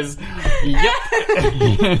does. Yep.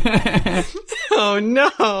 Oh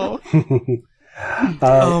no.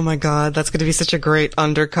 Oh my god, that's going to be such a great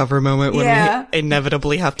undercover moment when we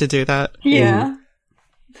inevitably have to do that. Yeah.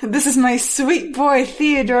 This is my sweet boy,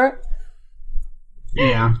 Theodore.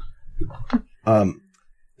 Yeah.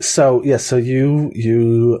 So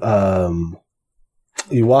you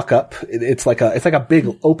walk up. It's like a big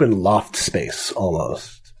open loft space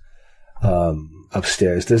almost.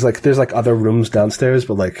 Upstairs. There's like other rooms downstairs,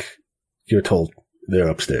 but like you're told they're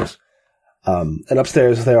upstairs. And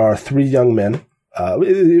upstairs there are three young men.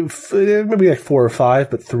 Maybe like 4 or 5,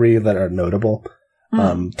 but 3 that are notable.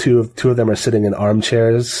 Two of them are sitting in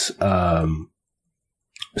armchairs,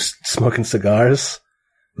 smoking cigars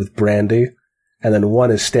with brandy, and then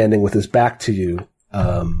one is standing with his back to you,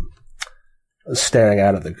 staring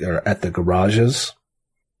out at the garages.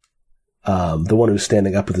 The one who's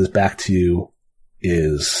standing up with his back to you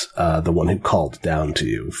is the one who called down to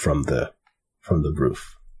you from the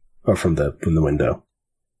roof or from the window.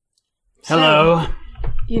 Hello.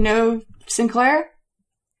 You know Sinclair?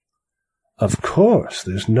 Of course,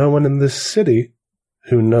 there's no one in this city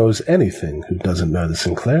who knows anything who doesn't know the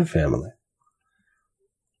Sinclair family.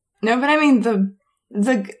 No, but I mean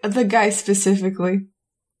the guy specifically.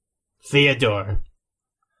 Theodore.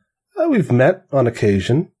 We've met on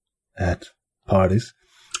occasion at parties.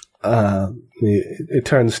 It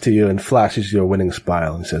turns to you and flashes you a winning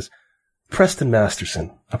smile and says, "Preston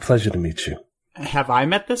Masterson, a pleasure to meet you." Have I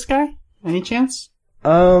met this guy? Any chance?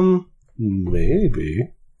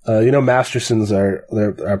 Maybe. Mastersons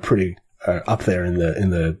are pretty up there in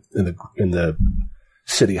the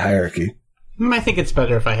city hierarchy. I think it's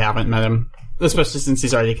better if I haven't met him, especially since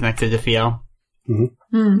he's already connected to Theo.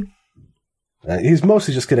 Mm-hmm. He's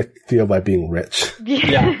mostly just going to Theo by being rich.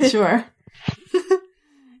 Yeah, sure.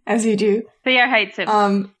 As you do. Theo hates him.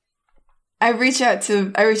 I reach out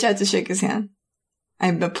to shake his hand.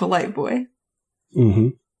 I'm the polite boy. Mm-hmm.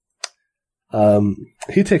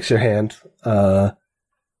 He takes your hand, and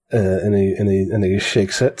he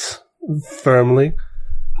shakes it firmly,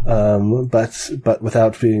 but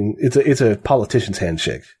without being. It's a politician's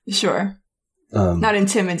handshake. Sure. Not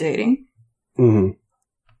intimidating. Mm-hmm.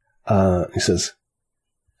 He says,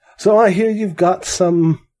 "So I hear you've got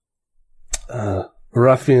some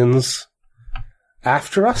ruffians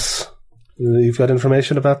after us. You've got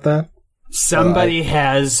information about that?" Somebody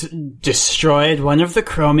has destroyed one of the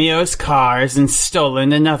Chromio's cars and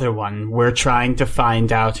stolen another one. We're trying to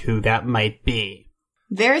find out who that might be.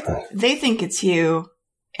 They think it's you,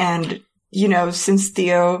 and since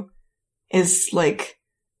Theo is like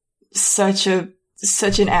such an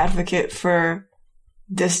advocate for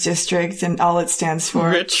this district and all it stands for.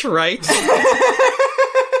 Rich, right?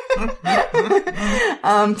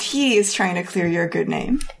 He is trying to clear your good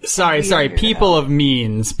name. Sorry. People of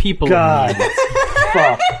means. People God. of means.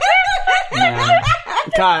 Fuck. Man.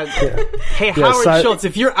 God. Yeah. Hey, Howard Schultz,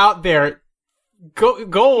 if you're out there, go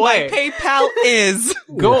away. My PayPal is.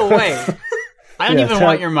 Go away. I don't even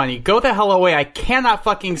want your money. Go the hell away. I cannot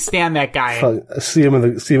fucking stand that guy. See him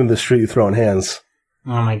in the street throwing hands.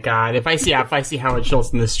 Oh my God. If I see Howard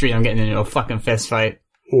Schultz in the street, I'm getting into a fucking fist fight.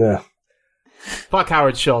 Yeah. Fuck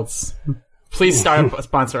Howard Schultz. Please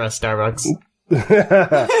sponsor us, Starbucks.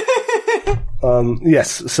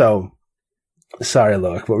 Yes, so sorry,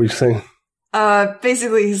 Loic, what were you saying?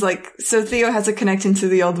 Basically he's like, so Theo has a connection to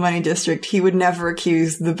the Old Money District. He would never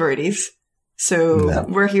accuse the Birdies. So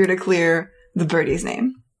we're here to clear the Birdies'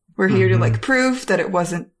 name. We're here to like prove that it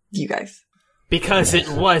wasn't you guys. Because it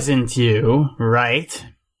wasn't you, right?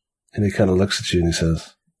 And he kind of looks at you and he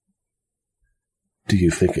says, do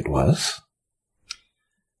you think it was?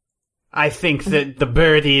 I think that the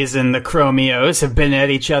Birdies and the Chromios have been at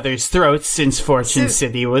each other's throats since Fortune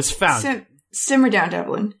City was founded. Simmer down,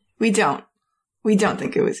 Devlin. We don't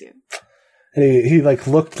think it was you. And he like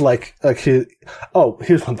looked like he. Oh,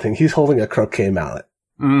 here's one thing. He's holding a croquet mallet.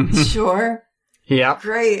 Mm-hmm. Sure. Yep.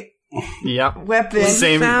 Great. Yep. Weapon.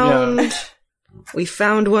 We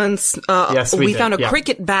found one. Yes, we found a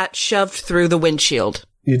cricket bat shoved through the windshield.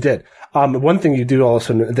 You did. One thing you do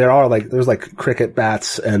also know, there's cricket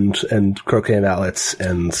bats and croquet mallets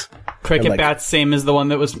and cricket bats, same as the one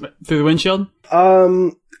that was through the windshield.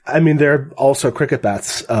 I mean, they're also cricket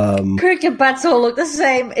bats. Cricket bats all look the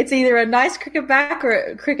same. It's either a nice cricket bat or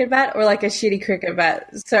a shitty cricket bat.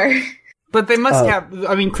 Sorry. But they must have.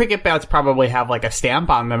 I mean, cricket bats probably have like a stamp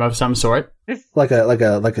on them of some sort, like a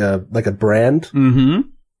brand. Mm-hmm.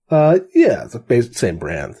 Yeah, it's the same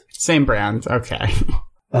brand. Same brand. Okay.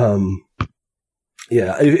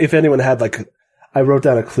 Yeah. If anyone had I wrote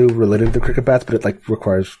down a clue related to cricket bats, but it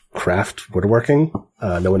requires craft woodworking.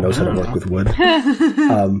 No one knows how to work with wood.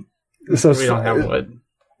 So we don't have wood.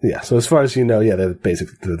 Yeah. So as far as you know, yeah, they're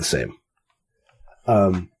the same.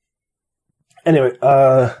 Anyway,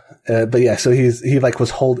 but yeah, so he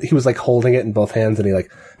was holding it in both hands, and he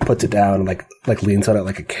puts it down and leans on it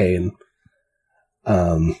like a cane.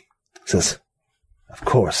 Says, of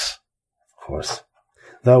course.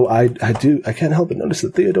 Though I can't help but notice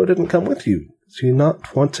that Theodore didn't come with you. Do you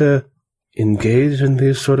not want to engage in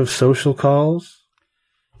these sort of social calls?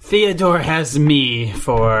 Theodore has me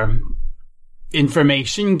for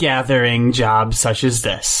information gathering jobs such as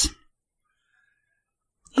this.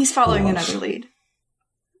 He's following another lead.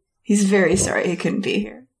 He's very sorry he couldn't be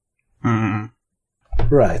here.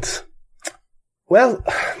 Right. Well,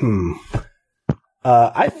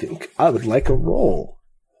 I think I would like a roll.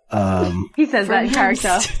 He says that in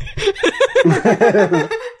character.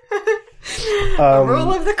 A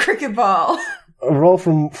roll of the cricket ball. A roll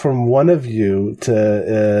from one of you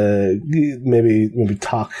to maybe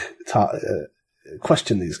talk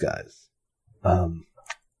question these guys,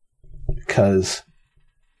 because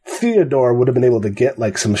Theodore would have been able to get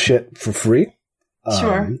some shit for free.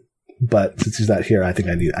 Sure. But since he's not here, I think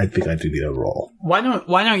I do need a roll. Why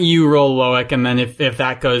don't you roll, Loic, and then if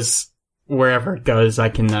that goes wherever it goes, I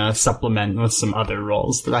can supplement with some other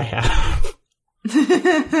rolls that I have.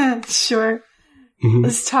 Sure. Mm-hmm.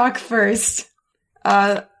 Let's talk first.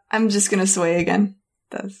 I'm just gonna sway again.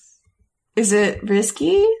 Is it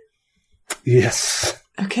risky? Yes.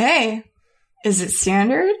 Okay. Is it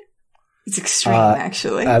standard? It's extreme,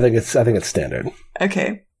 actually. I think it's standard.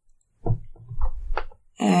 Okay.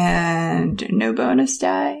 And no bonus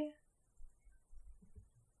die.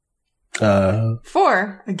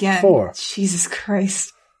 4 again. 4. Jesus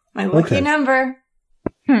Christ. My lucky number.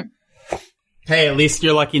 Hey, at least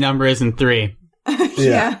your lucky number isn't 3.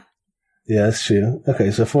 Yeah. Yeah, that's true.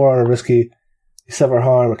 Okay, so 4 on a risky. You suffer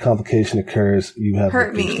harm, a complication occurs. You have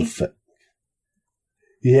hurt me.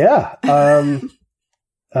 Yeah.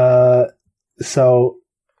 So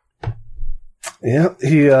yeah,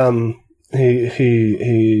 he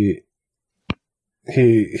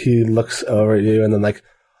looks over at you and then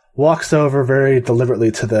walks over very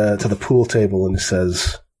deliberately to the pool table and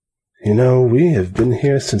says, we have been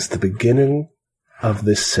here since the beginning of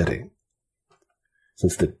this city.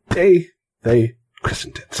 Since the day they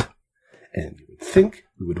christened it. And you would think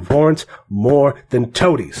we would warrant more than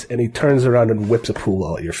toadies. And he turns around and whips a pool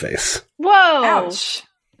all at your face. Whoa! Ouch.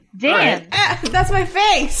 Damn. That's my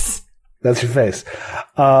face! That's your face.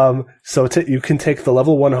 So you can take the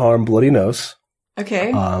level 1 harm, bloody nose.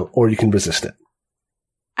 Okay. Or you can resist it.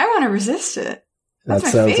 I want to resist it. That's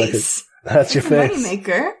That my sounds face. That's your It's a face.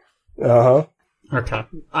 moneymaker. Uh-huh. Okay.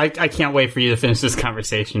 I can't wait for you to finish this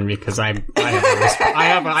conversation because I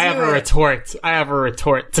have a retort. I have a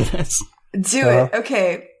retort to this. Do it.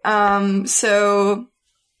 Okay. So,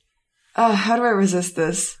 how do I resist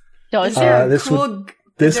this? Dodge Is there a this cool,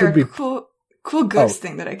 this is there would be- a cool ghost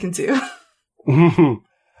thing that I can do?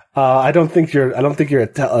 I don't think you're a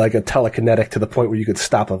telekinetic to the point where you could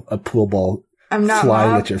stop a pool ball I'm not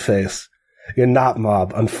flying Mob. at your face. You're not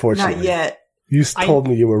Mob, unfortunately. Not yet. You told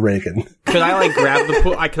me you were Reagan. Could I like grab the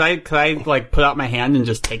pool? Could I like put out my hand and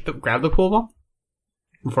just grab the pool ball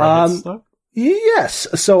before I hit stuff? Yes.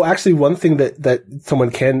 So actually, one thing that someone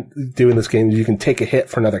can do in this game is you can take a hit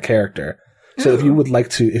for another character. So if you would like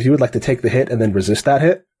to take the hit and then resist that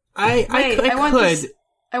hit, I could.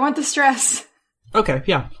 I want the stress. Okay,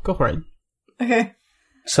 yeah, go for it. Okay.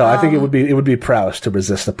 so I think it would be prowess to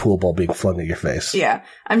resist a pool ball being flung at your face. Yeah.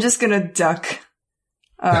 I'm just gonna duck.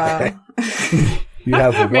 Okay. You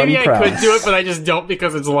have one Maybe I prowess. could do it, but I just don't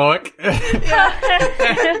because it's Loic.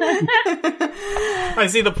 I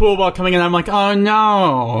see the pool ball coming in, I'm like, oh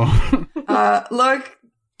no.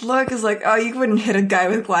 Look is like, oh, you wouldn't hit a guy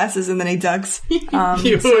with glasses, and then he ducks. You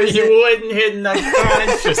wouldn't hit an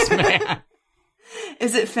unconscious man.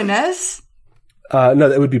 Is it finesse? No,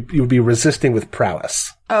 that would be you would be resisting with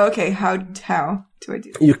prowess. Oh, okay. How do I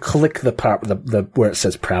do it? You click the where it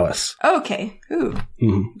says prowess. Oh, okay. Ooh.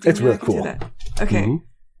 Mm-hmm. It's Maybe really I can do cool. that. Okay. Mm-hmm.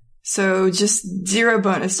 So just 0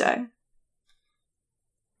 bonus die.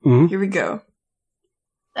 Mm-hmm. Here we go.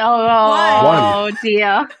 Oh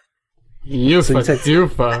dear. You So you take-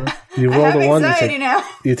 dufa. You I roll have the one. anxiety now.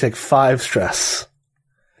 You take 5 stress.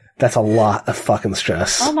 That's a lot of fucking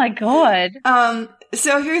stress. Oh my god.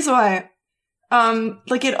 So here's why.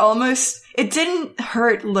 Like it didn't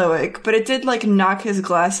hurt Loic, but it did like knock his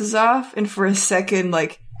glasses off, and for a second,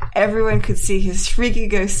 like everyone could see his freaky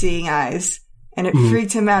ghost seeing eyes, and it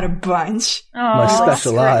freaked him out a bunch. My Oh.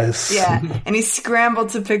 special eyes. Yeah, and he scrambled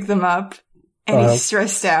to pick them up, and he's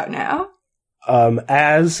stressed out now.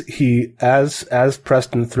 As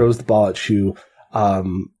Preston throws the ball at you,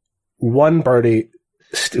 one birdie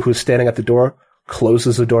who's standing at the door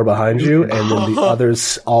closes the door behind you, and then the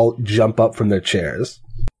others all jump up from their chairs.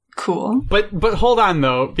 Cool. But hold on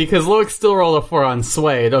though, because Loic still rolled a 4 on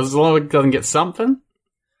Sway. Does Loic doesn't get something?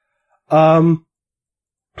 Yeah,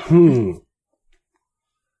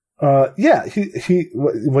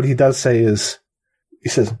 what he does say is, he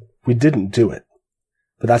says, "We didn't do it,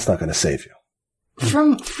 but that's not going to save you."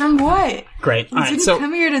 From what? Great. He All right, didn't so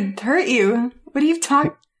come here to hurt you. What are you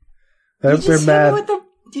talking? They're mad.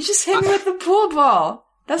 You just hit me with the pool ball.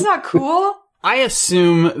 That's not cool. I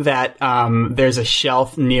assume that there's a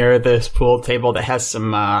shelf near this pool table that has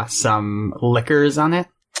some liquors on it.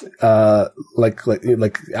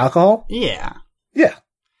 Like alcohol? Yeah. Yeah.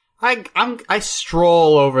 I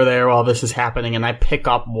stroll over there while this is happening, and I pick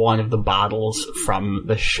up one of the bottles from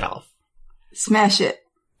the shelf. Smash it.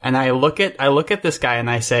 And I look at this guy and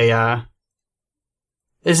I say,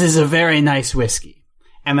 "This is a very nice whiskey."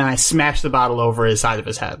 And then I smash the bottle over his side of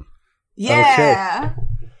his head. Yeah.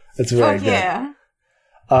 That's very Fuck good. yeah.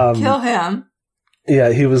 Um, Kill him.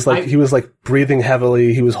 Yeah, he was like breathing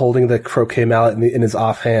heavily. He was holding the croquet mallet in his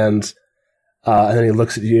offhand, and then he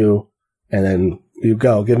looks at you, and then you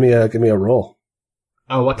go. Give me a roll.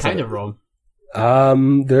 Oh, what kind of roll?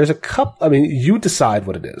 There's a cup. I mean, you decide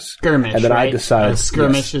what it is. Skirmish, and then right? I decide.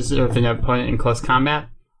 Skirmish is with an opponent in close combat.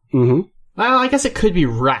 Mm-hmm. Well, I guess it could be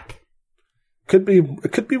wreck.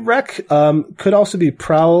 It could be wreck. Could also be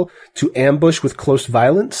prowl to ambush with close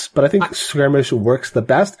violence, but I think skirmish works the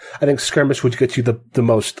best. I think skirmish would get you the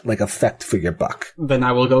most like effect for your buck. Then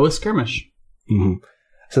I will go with skirmish. Mm-hmm.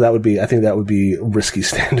 So I think that would be risky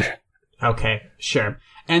standard. Okay, sure.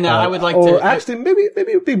 And I would like or to. actually, maybe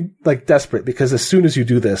it would be like desperate, because as soon as you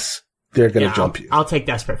do this, they're going to jump you. I'll take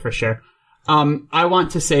desperate for sure. I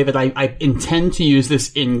want to say that I intend to use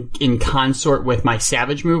this in consort with my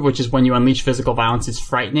savage move, which is when you unleash physical violence, it's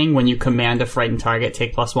frightening. When you command a frightened target,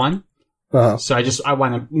 take +1. Uh-huh. So I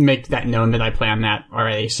want to make that known that I plan that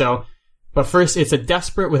already. So, but first, it's a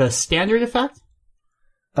desperate with a standard effect?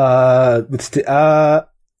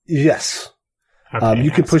 Yes. Okay,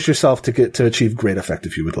 you can push yourself to achieve great effect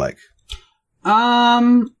if you would like.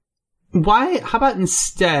 Why? How about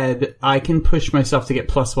instead I can push myself to get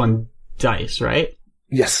 +1 dice, right?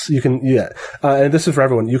 Yes, you can. Yeah, and this is for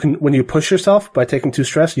everyone. You can, when you push yourself by taking 2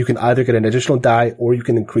 stress, you can either get an additional die or you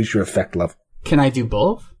can increase your effect level. Can I do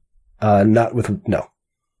both? Not with no.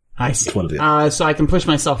 I see. It's one of the other. So I can push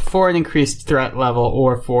myself for an increased threat level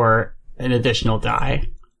or for an additional die.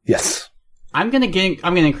 Yes. I'm gonna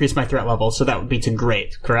increase my threat level, so that would be to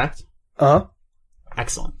great, correct? Uh-huh.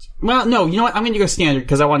 Excellent. Well, no, you know what? I'm gonna go standard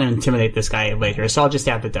because I want to intimidate this guy later, so I'll just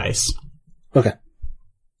add the dice. Okay.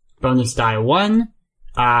 Bonus die 1.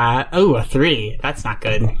 A 3. That's not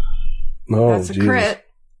good. Oh, That's a crit.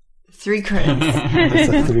 3 crits.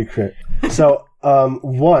 That's a 3 crit. So,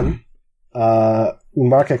 1,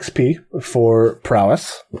 mark XP for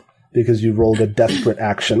prowess, because you rolled a desperate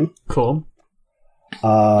action. Cool.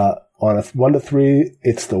 On a 1 to 3,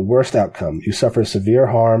 it's the worst outcome. You suffer severe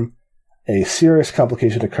harm. A serious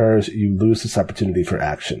complication occurs. You lose this opportunity for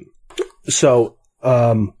action. So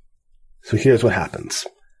here's what happens.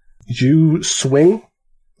 You swing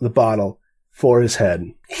the bottle for his head.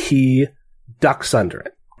 He ducks under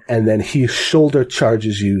it. And then he shoulder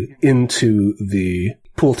charges you into the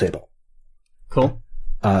pool table. Cool.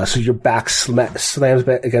 So your back slams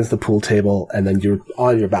against the pool table, and then you're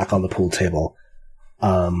on your back on the pool table.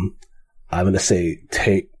 I'm going to say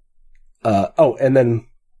take... and then,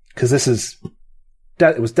 because this is...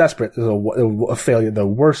 it was desperate. It was a failure. The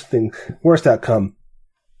worst outcome,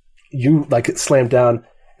 you, it slammed down,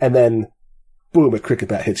 and then, boom, a cricket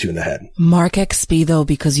bat hits you in the head. Mark XP, though,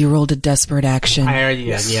 because you rolled a desperate action. I already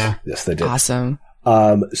did, yeah. Yes, they did. Awesome.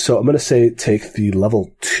 So I'm going to say take the level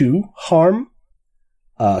 2 harm,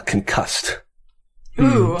 concussed.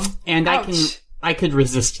 Ooh. And Ouch. I could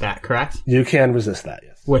resist that, correct? You can resist that,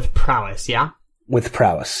 yes. With prowess, yeah? With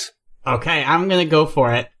prowess. Okay, I'm gonna go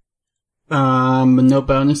for it. No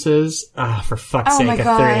bonuses. For fuck's sake, my a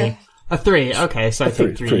God. 3. A 3, okay, so I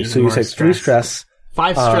take 3. So you take 3 stress.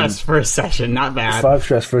 5 stress for a session, not bad. 5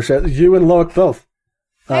 stress for a session. You and Loic both.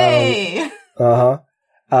 Hey!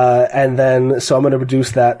 And then, so I'm going to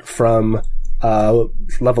reduce that from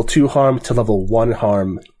level 2 harm to level 1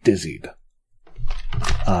 harm dizzied.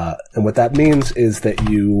 And what that means is that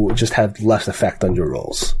you just have less effect on your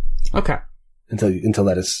rolls. Okay. Until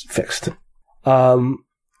that is fixed.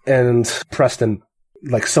 And Preston,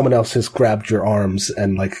 someone else has grabbed your arms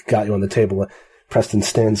and got you on the table. Preston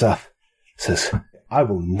stands up, says, "I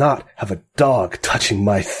will not have a dog touching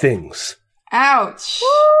my things." Ouch!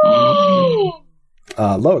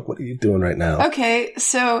 Loic, what are you doing right now? Okay,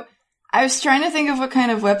 so I was trying to think of what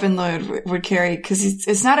kind of weapon Loic would carry, because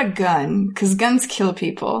it's not a gun, because guns kill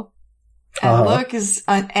people. And Loic is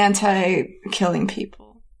anti-killing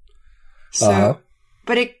people. So,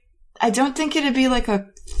 but I don't think it'd be a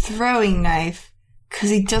throwing knife, because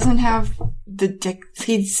he doesn't have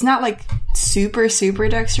he's not super, super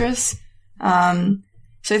dexterous. So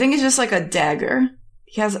I think it's just a dagger.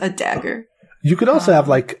 He has a dagger. You could also have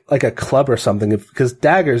a club or something, because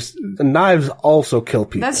knives also kill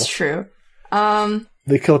people. That's true.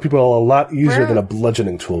 They kill people a lot easier than a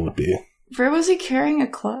bludgeoning tool would be. Where was he carrying a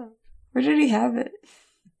club? Where did he have it?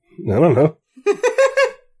 I don't know.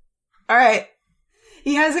 All right.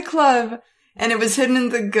 He has a club, and it was hidden in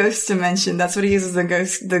the ghost dimension. That's what he uses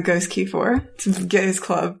the ghost key for, to get his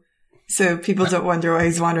club. So people don't wonder why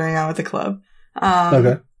he's wandering around with a club.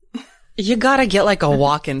 Okay. You gotta get a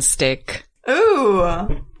walking stick. Ooh.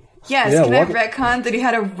 Yes, Yeah, can I retcon that he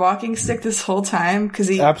had a walking stick this whole time? Because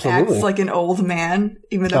he acts like an old man,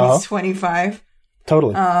 even though he's 25.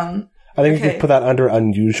 Totally. I think you could put that under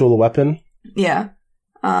unusual weapon. Yeah.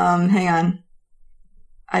 Hang on.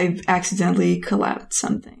 I've accidentally collapsed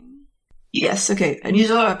something. Yes, okay.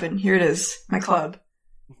 Unusual weapon. Here it is. My club.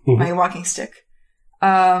 My walking stick.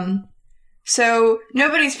 So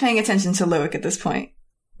nobody's paying attention to Loic at this point.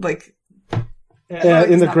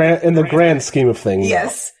 In the grand scheme of things.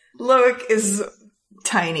 Yes. Loic is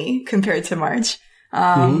tiny compared to Marge.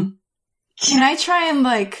 Can I try and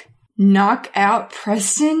knock out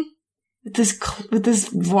Preston with this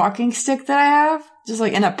walking stick that I have? Just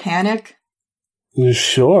in a panic?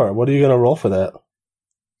 Sure. What are you going to roll for that?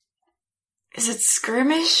 Is it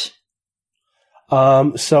skirmish?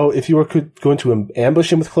 So if you were going to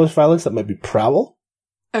ambush him with close violence, that might be prowl.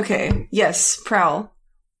 Okay. Yes, prowl.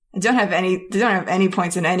 They don't have any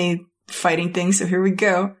points in any fighting thing, so here we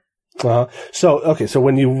go. So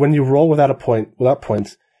when you roll without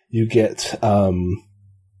points, you get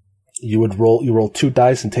you roll 2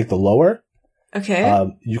 dice and take the lower. Okay.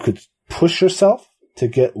 You could push yourself to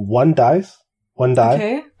get 1 die,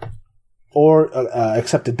 okay. Or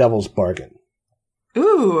accept a devil's bargain.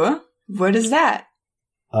 Ooh, what is that?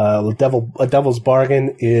 A devil's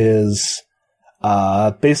bargain is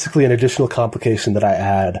basically an additional complication that I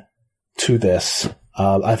add to this.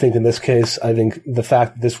 I think in this case, the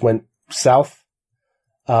fact that this went south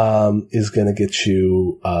is going to get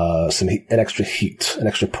you an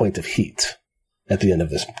extra point of heat at the end of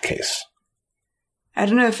this case. I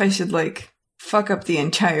don't know if I should fuck up the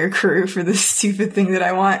entire crew for this stupid thing that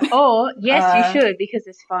I want. Oh, yes, you should, because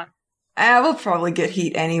it's fun. I will probably get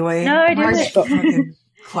heat anyway. No, do it. Fucking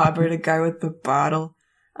clobbered a guy with the bottle.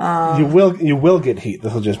 You will get heat.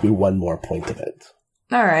 This will just be one more point of it.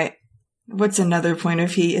 All right. What's another point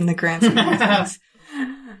of heat in the grand scheme of things?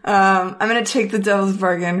 I'm going to take the devil's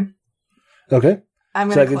bargain. Okay. I'm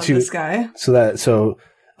going to club this guy. So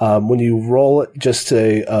when you roll it, just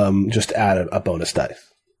add a bonus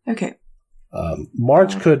dice. Okay.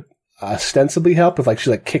 Marge could ostensibly help if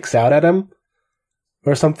she kicks out at him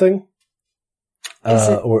or something.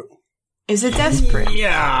 Is it desperate?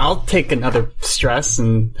 Yeah, I'll take another stress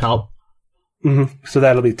and help. Mm-hmm. So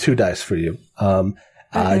that'll be 2 dice for you.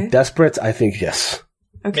 Okay. Desperate, I think yes.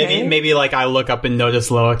 Okay. Maybe I look up and notice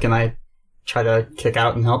Loic and I try to kick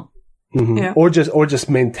out and help. Mm-hmm. Yeah. Or just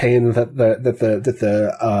maintain that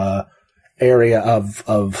the area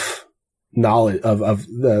of knowledge of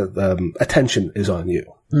the attention is on you.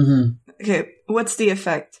 Mm-hmm. Okay, what's the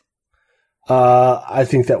effect? I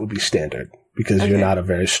think that would be standard because you're not a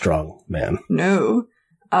very strong man. No.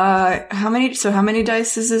 How many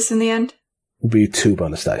dice is this in the end? Would be 2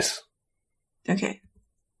 bonus dice. Okay.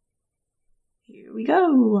 Here we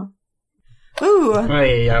go. Ooh.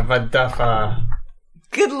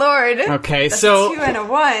 Good lord. Okay, that's so a 2 and a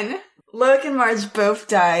 1. Loic and Marge both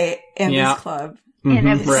die in this club. Mm-hmm.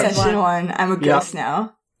 In session 1. I'm a ghost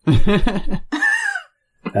now. That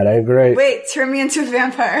ain't great. Wait, turn me into a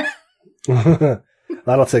vampire.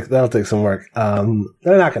 That'll take some work.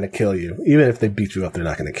 They're not going to kill you. Even if they beat you up, they're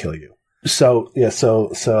not going to kill you. So you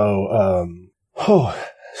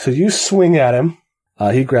swing at him.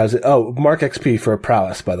 He grabs it. Oh, mark XP for a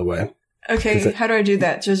prowess, by the way. Okay, how do I do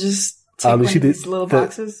that? Just take one of these little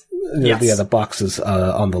boxes? Yes. Yeah, the boxes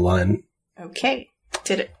on the line. Okay,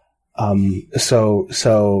 did it. So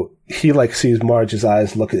he sees Marge's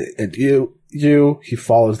eyes look at you. He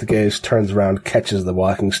follows the gaze, turns around, catches the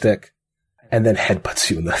walking stick, and then headbutts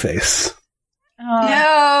you in the face. Oh, no,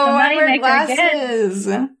 I wear glasses.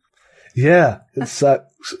 Yeah, it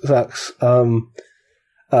sucks.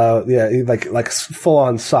 Yeah, like full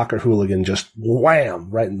on soccer hooligan, just wham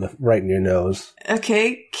right in your nose.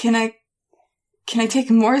 Okay, can I take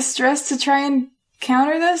more stress to try and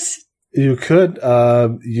counter this? You could.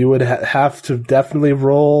 You would have to definitely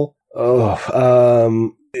roll.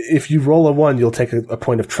 If you roll a 1, you'll take a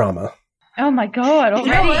point of trauma. Oh my god! Already?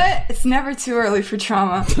 You know what? It's never too early for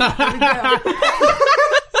trauma. Here we go.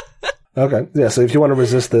 Okay, yeah. So if you want to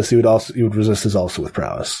resist this, you would resist this also with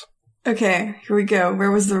prowess. Okay, here we go. Where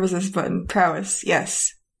was the resist button? Prowess,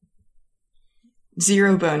 yes.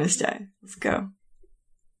 0 bonus die. Let's go.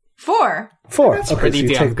 4. That's okay, pretty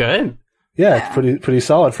damn good. Yeah, it's pretty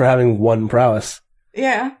solid for having 1 prowess.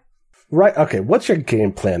 Yeah. Right. Okay. What's your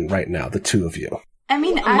game plan right now, the 2 of you? I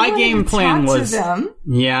mean, my game plan was. Them.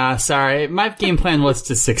 Yeah, sorry. My game plan was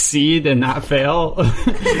to succeed and not fail.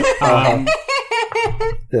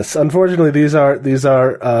 Yes, unfortunately, these are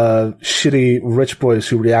shitty rich boys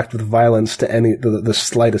who react with violence to the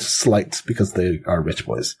slightest slights because they are rich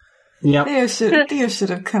boys. Yeah, Theo should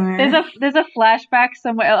have come here. There's a flashback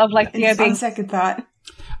somewhere of Theo being. On second thought,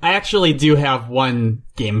 I actually do have one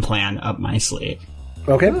game plan up my sleeve.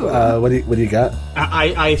 Okay, what do you got?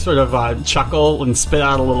 I sort of chuckle and spit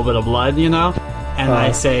out a little bit of blood, and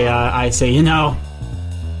I say,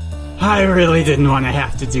 I really didn't want to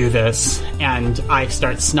have to do this, and I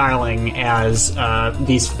start snarling as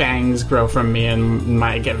these fangs grow from me and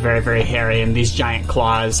might get very, very hairy, and these giant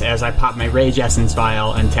claws as I pop my Rage Essence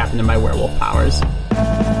vial and tap into my werewolf powers.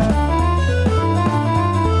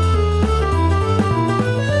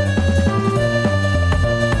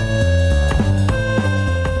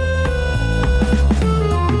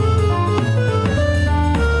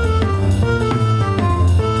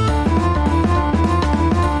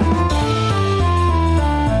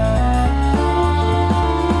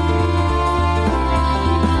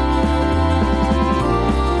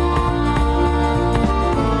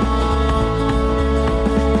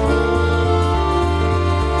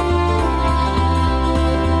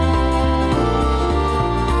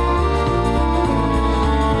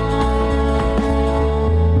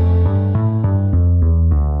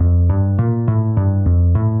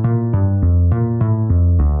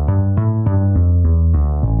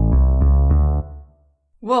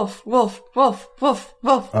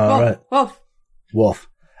 Wolf.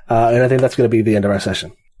 And I think that's going to be the end of our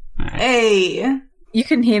session. Hey. You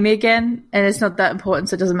can hear me again, and it's not that important,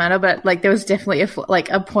 so it doesn't matter, but there was definitely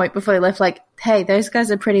a point before they left, hey, those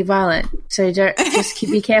guys are pretty violent, so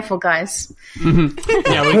be careful, guys. Mm-hmm.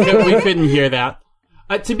 Yeah, we couldn't hear that.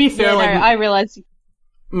 To be fair, I realized.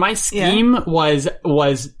 my scheme was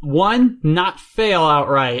 1, not fail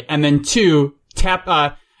outright, and then 2,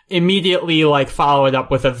 immediately like follow it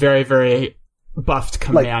up with a very, very buffed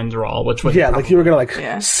command roll, which was like you were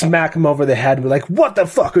gonna smack him over the head and be like, "What the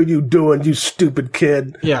fuck are you doing, you stupid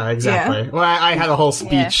kid?" Yeah, exactly. Well, I had a whole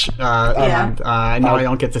speech, and now I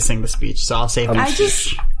don't get to sing the speech, so I'll save the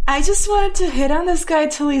speech. I just wanted to hit on this guy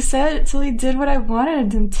till he did what I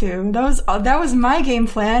wanted him to. That was my game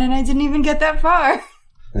plan, and I didn't even get that far.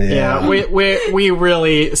 Yeah, we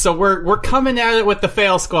really, so we're coming at it with the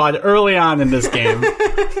fail squad early on in this game.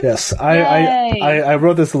 Yes, I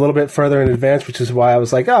wrote this a little bit further in advance, which is why I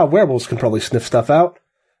was like, werewolves can probably sniff stuff out.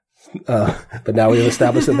 But now we've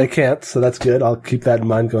established that they can't, so that's good. I'll keep that in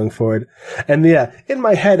mind going forward. And in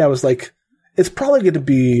my head I was like, it's probably going to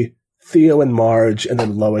be Theo and Marge and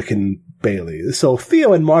then Loic and Bailey. So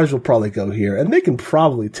Theo and Marge will probably go here, and they can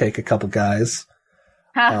probably take a couple guys.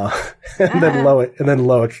 And then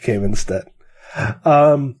Loic came instead.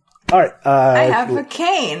 All right. I have a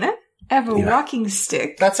cane. I have a walking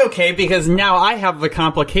stick. That's okay, because now I have the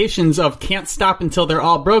complications of can't stop until they're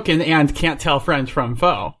all broken and can't tell friend from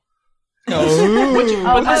foe. But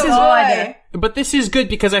this is good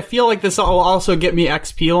because I feel like this will also get me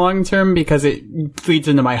XP long term because it feeds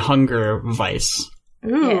into my hunger vice.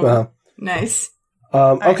 Ooh, nice.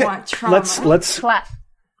 Okay, let's clap.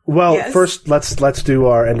 Well, first let's do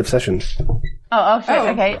our end of session. Oh shit!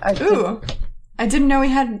 Okay. I didn't know we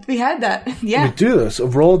had that. Yeah, we do this.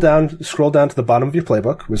 Scroll down to the bottom of your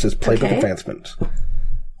playbook, which says Playbook Advancement.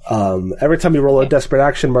 Every time you roll a desperate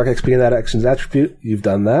action, mark XP in that action's attribute. You've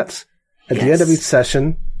done that. At the end of each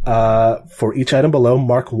session, for each item below,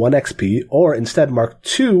 mark 1 XP, or instead mark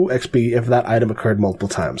 2 XP if that item occurred multiple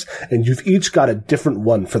times. And you've each got a different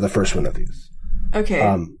one for the first one of these.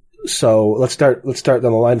 Okay. So let's start down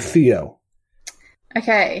the line. Theo.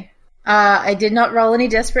 Okay. I did not roll any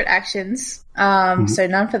desperate actions, so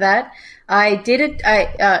none for that. I did it.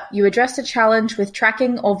 You addressed a challenge with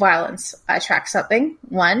tracking or violence. I tracked something.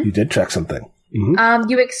 1. You did track something. Mm-hmm.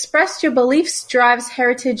 You expressed your beliefs, drives,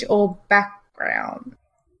 heritage, or background.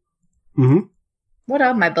 Mm-hmm. What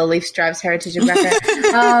are my beliefs, drives, heritage, and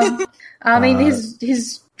background? I mean,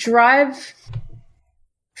 his drive.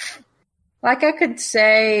 Like I could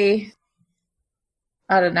say,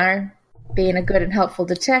 I don't know, being a good and helpful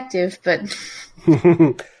detective, but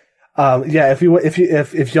if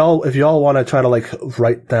y'all want to try to like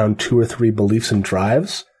write down 2 or 3 beliefs and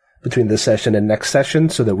drives between this session and next session,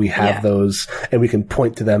 so that we have those and we can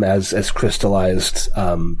point to them as crystallized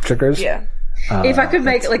triggers. Yeah. If I could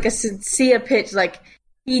make like a sincere pitch, like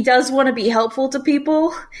he does want to be helpful to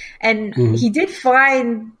people, and he did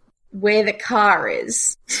find where the car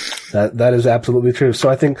is. That is absolutely true. So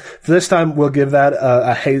I think for this time we'll give that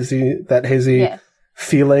a hazy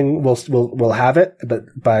feeling. We'll have it, but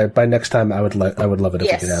by next time I would love it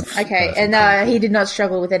if we could have. Okay, and he did not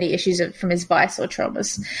struggle with any issues from his vice or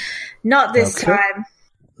traumas. Not this time.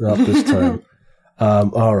 Not this time.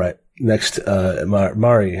 All right. Next,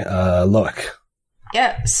 Mari, Loic.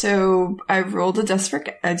 Yeah. So I rolled a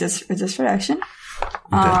desperate action.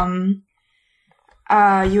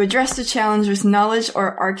 You addressed a challenge with knowledge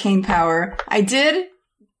or arcane power. I did.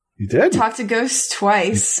 You did? Talk to ghosts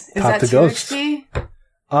twice. Is that 2 XP? Or is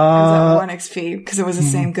that 1 XP? Because it was the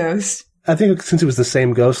same ghost. I think since it was the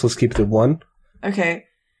same ghost, let's keep it at 1. Okay.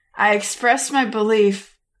 I expressed my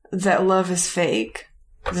belief that love is fake.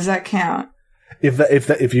 Does that count?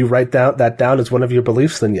 If you write that down as one of your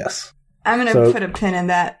beliefs, then yes. I'm gonna put a pin in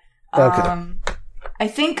that. Okay. I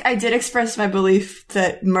think I did express my belief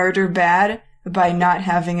that murder bad by not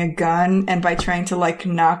having a gun and by trying to like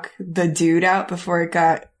knock the dude out before it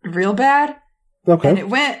got real bad. Okay. And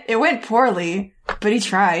it went poorly, but he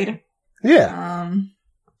tried. Yeah.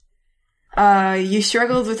 You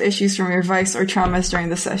struggled with issues from your vice or traumas during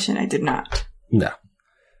the session. I did not. No.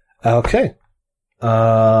 Okay.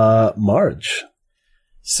 Marge.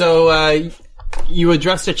 So, you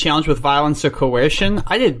addressed a challenge with violence or coercion.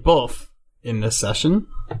 I did both in this session.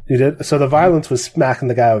 You did? So the violence was smacking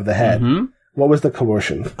the guy over the head. Mm-hmm. What was the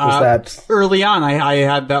coercion? Was that early on? I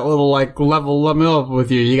had that little like level up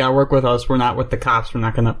with you. You gotta work with us. We're not with the cops. We're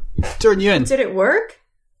not gonna turn you in. Did it work?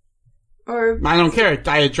 Or I don't care.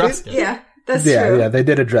 I addressed it. Yeah, that's true. Yeah, they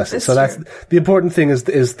did address it. So that's the important thing is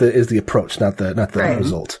the approach, not the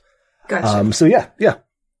result. Gotcha. So yeah.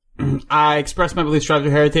 I expressed my beliefs, drives,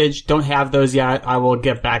 or heritage. Don't have those yet. I will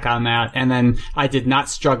get back on that. And then I did not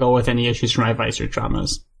struggle with any issues from my vice or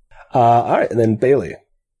traumas. All right, and then Bailey.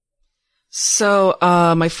 So,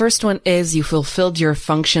 my first one is you fulfilled your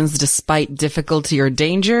functions despite difficulty or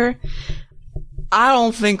danger. I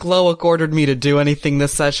don't think Loic ordered me to do anything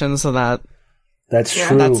this session, so that That's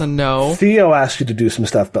true. That's a no. Theo asked you to do some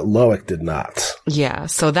stuff, but Loic did not. Yeah,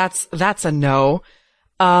 so that's a no.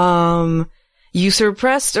 You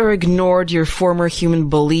suppressed or ignored your former human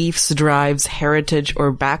beliefs, drives, heritage,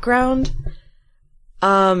 or background.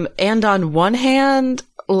 And on one hand,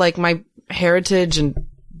 like, my heritage and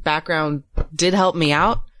background did help me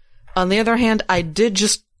out. On the other hand, I did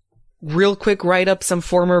just real quick write up some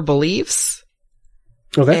former beliefs.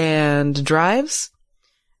 Okay. And drives.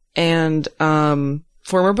 And,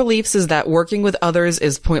 former beliefs is that working with others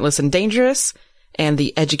is pointless and dangerous, and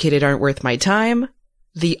the educated aren't worth my time.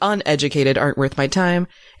 The uneducated aren't worth my time,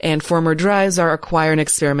 and former drives are acquire and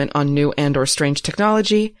experiment on new and or strange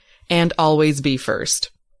technology, and always be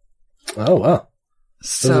first. Oh, wow.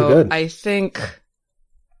 So I think,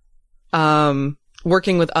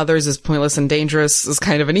 working with others is pointless and dangerous is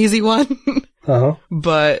kind of an easy one. Uh-huh.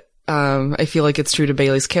 But, I feel like it's true to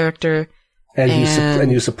Bailey's character.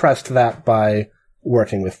 And you suppressed that by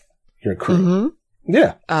working with your crew. Mm-hmm.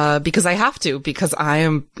 Yeah. Because I have to, because I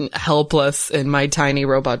am helpless in my tiny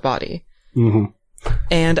robot body. Mm-hmm.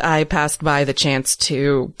 And I passed by the chance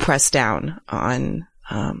to press down on,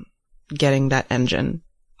 getting that engine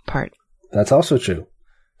part. That's also true.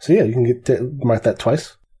 So yeah, you can get to mark that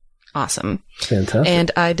twice. Awesome. Fantastic.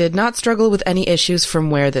 And I did not struggle with any issues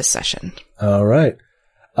from where this session. All right.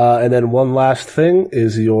 And then one last thing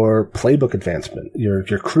is your playbook advancement,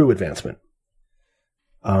 your crew advancement.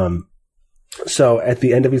 So at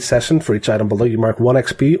the end of each session, for each item below, you mark 1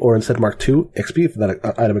 XP, or instead mark 2 XP if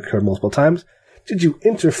that item occurred multiple times. Did you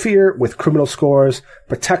interfere with criminal scores,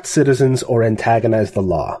 protect citizens, or antagonize the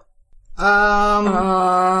law? No.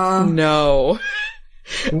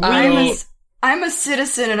 I'm a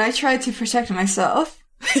citizen and I tried to protect myself.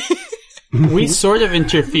 We sort of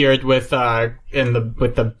interfered with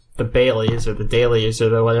the Baileys or the Dailies or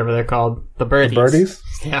the whatever they're called, the birdies. The birdies?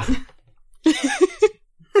 Yeah.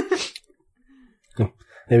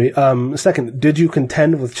 Maybe. Second, did you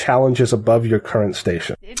contend with challenges above your current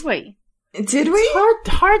station? Did we? Did we?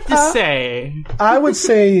 Hard to say. I would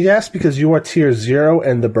say yes, because you are tier 0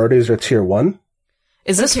 and the birdies are tier 1.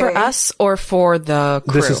 Is this for us or for the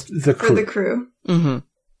crew? This is the crew. For the crew. Mm-hmm.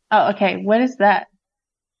 Oh, okay. What is that?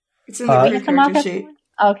 It's in the crew character sheet.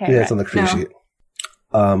 Okay. Yeah, right. it's on the crew sheet.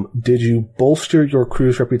 Did you bolster your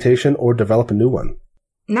crew's reputation or develop a new one?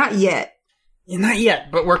 Not yet. Yeah, not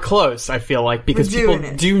yet, but we're close, I feel like, because people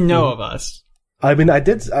do know of us. I mean,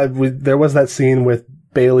 there was that scene with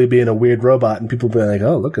Bailey being a weird robot and people being like,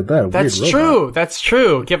 oh, look at that. That's weird true. Robot. That's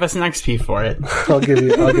true. Give us an XP for it. I'll give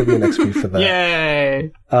you an XP for that.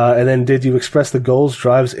 Yay. And then did you express the goals,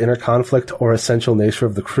 drives, inner conflict, or essential nature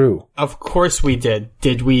of the crew? Of course we did.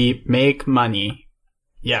 Did we make money?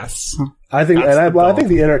 Yes. I think, I think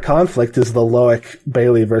the inner conflict is the Loic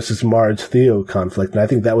Bailey versus Marge Theo conflict, and I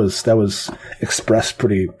think that was expressed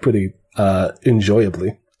pretty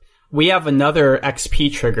enjoyably. We have another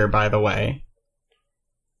XP trigger, by the way.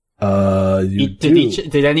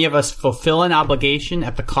 Did any of us fulfill an obligation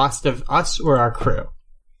at the cost of us or our crew?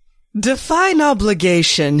 Define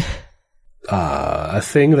obligation. A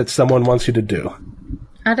thing that someone wants you to do.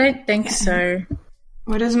 I don't think so.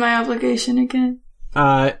 What is my obligation again?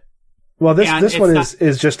 Well, this one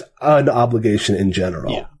is just an obligation in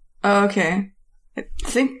general. Yeah. Oh, okay.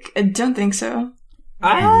 I don't think so.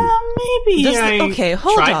 Maybe okay,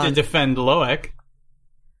 hold tried on. to defend Loic.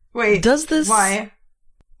 Wait. Does this... Why?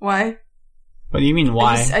 What do you mean,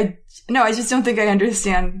 why? I just don't think I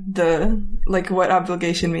understand what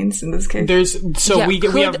obligation means in this case. We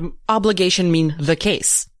have obligation mean the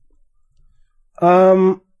case?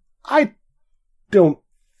 I don't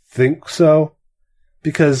think so.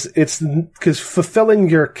 Because fulfilling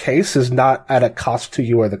your case is not at a cost to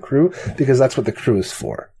you or the crew, because that's what the crew is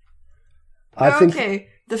for. Okay,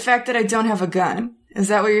 the fact that I don't have a gun. Is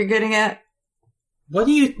that what you're getting at? What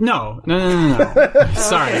do you... No.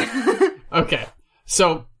 Sorry. Okay.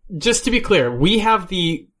 So, just to be clear, we have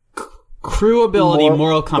the crew ability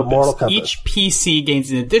moral compass. Each PC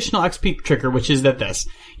gains an additional XP trigger, which is this.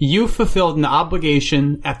 You fulfilled an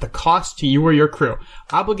obligation at the cost to you or your crew.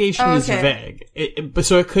 Obligation is vague.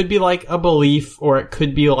 So it could be like a belief, or it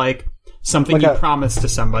could be like something you promised to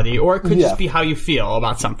somebody, or it could just be how you feel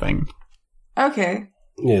about something. Okay.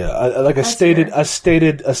 Yeah, like a stated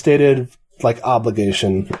like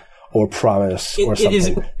obligation or promise or something.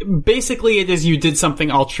 It is you did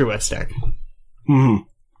something altruistic. Mm-hmm.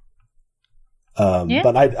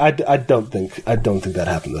 But I don't think that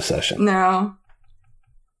happened this session. No.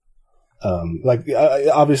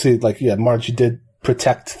 Obviously, Marge, you did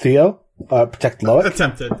protect Theo, protect Loic.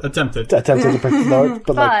 Attempted to protect Loic,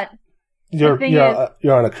 but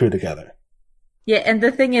you're on a crew together. Yeah, and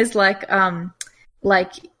the thing is,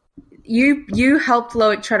 like you helped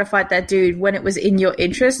Loic try to fight that dude when it was in your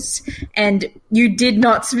interests, and you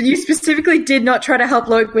specifically did not try to help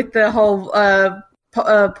Loic with the whole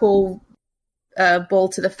pull ball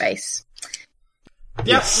to the face.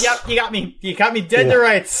 Yep, you got me. You got me dead to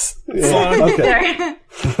rights. Yeah,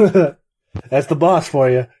 okay. That's the boss for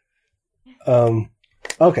you.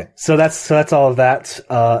 Okay, so that's all of that,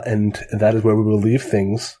 and that is where we will leave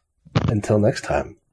things until next time.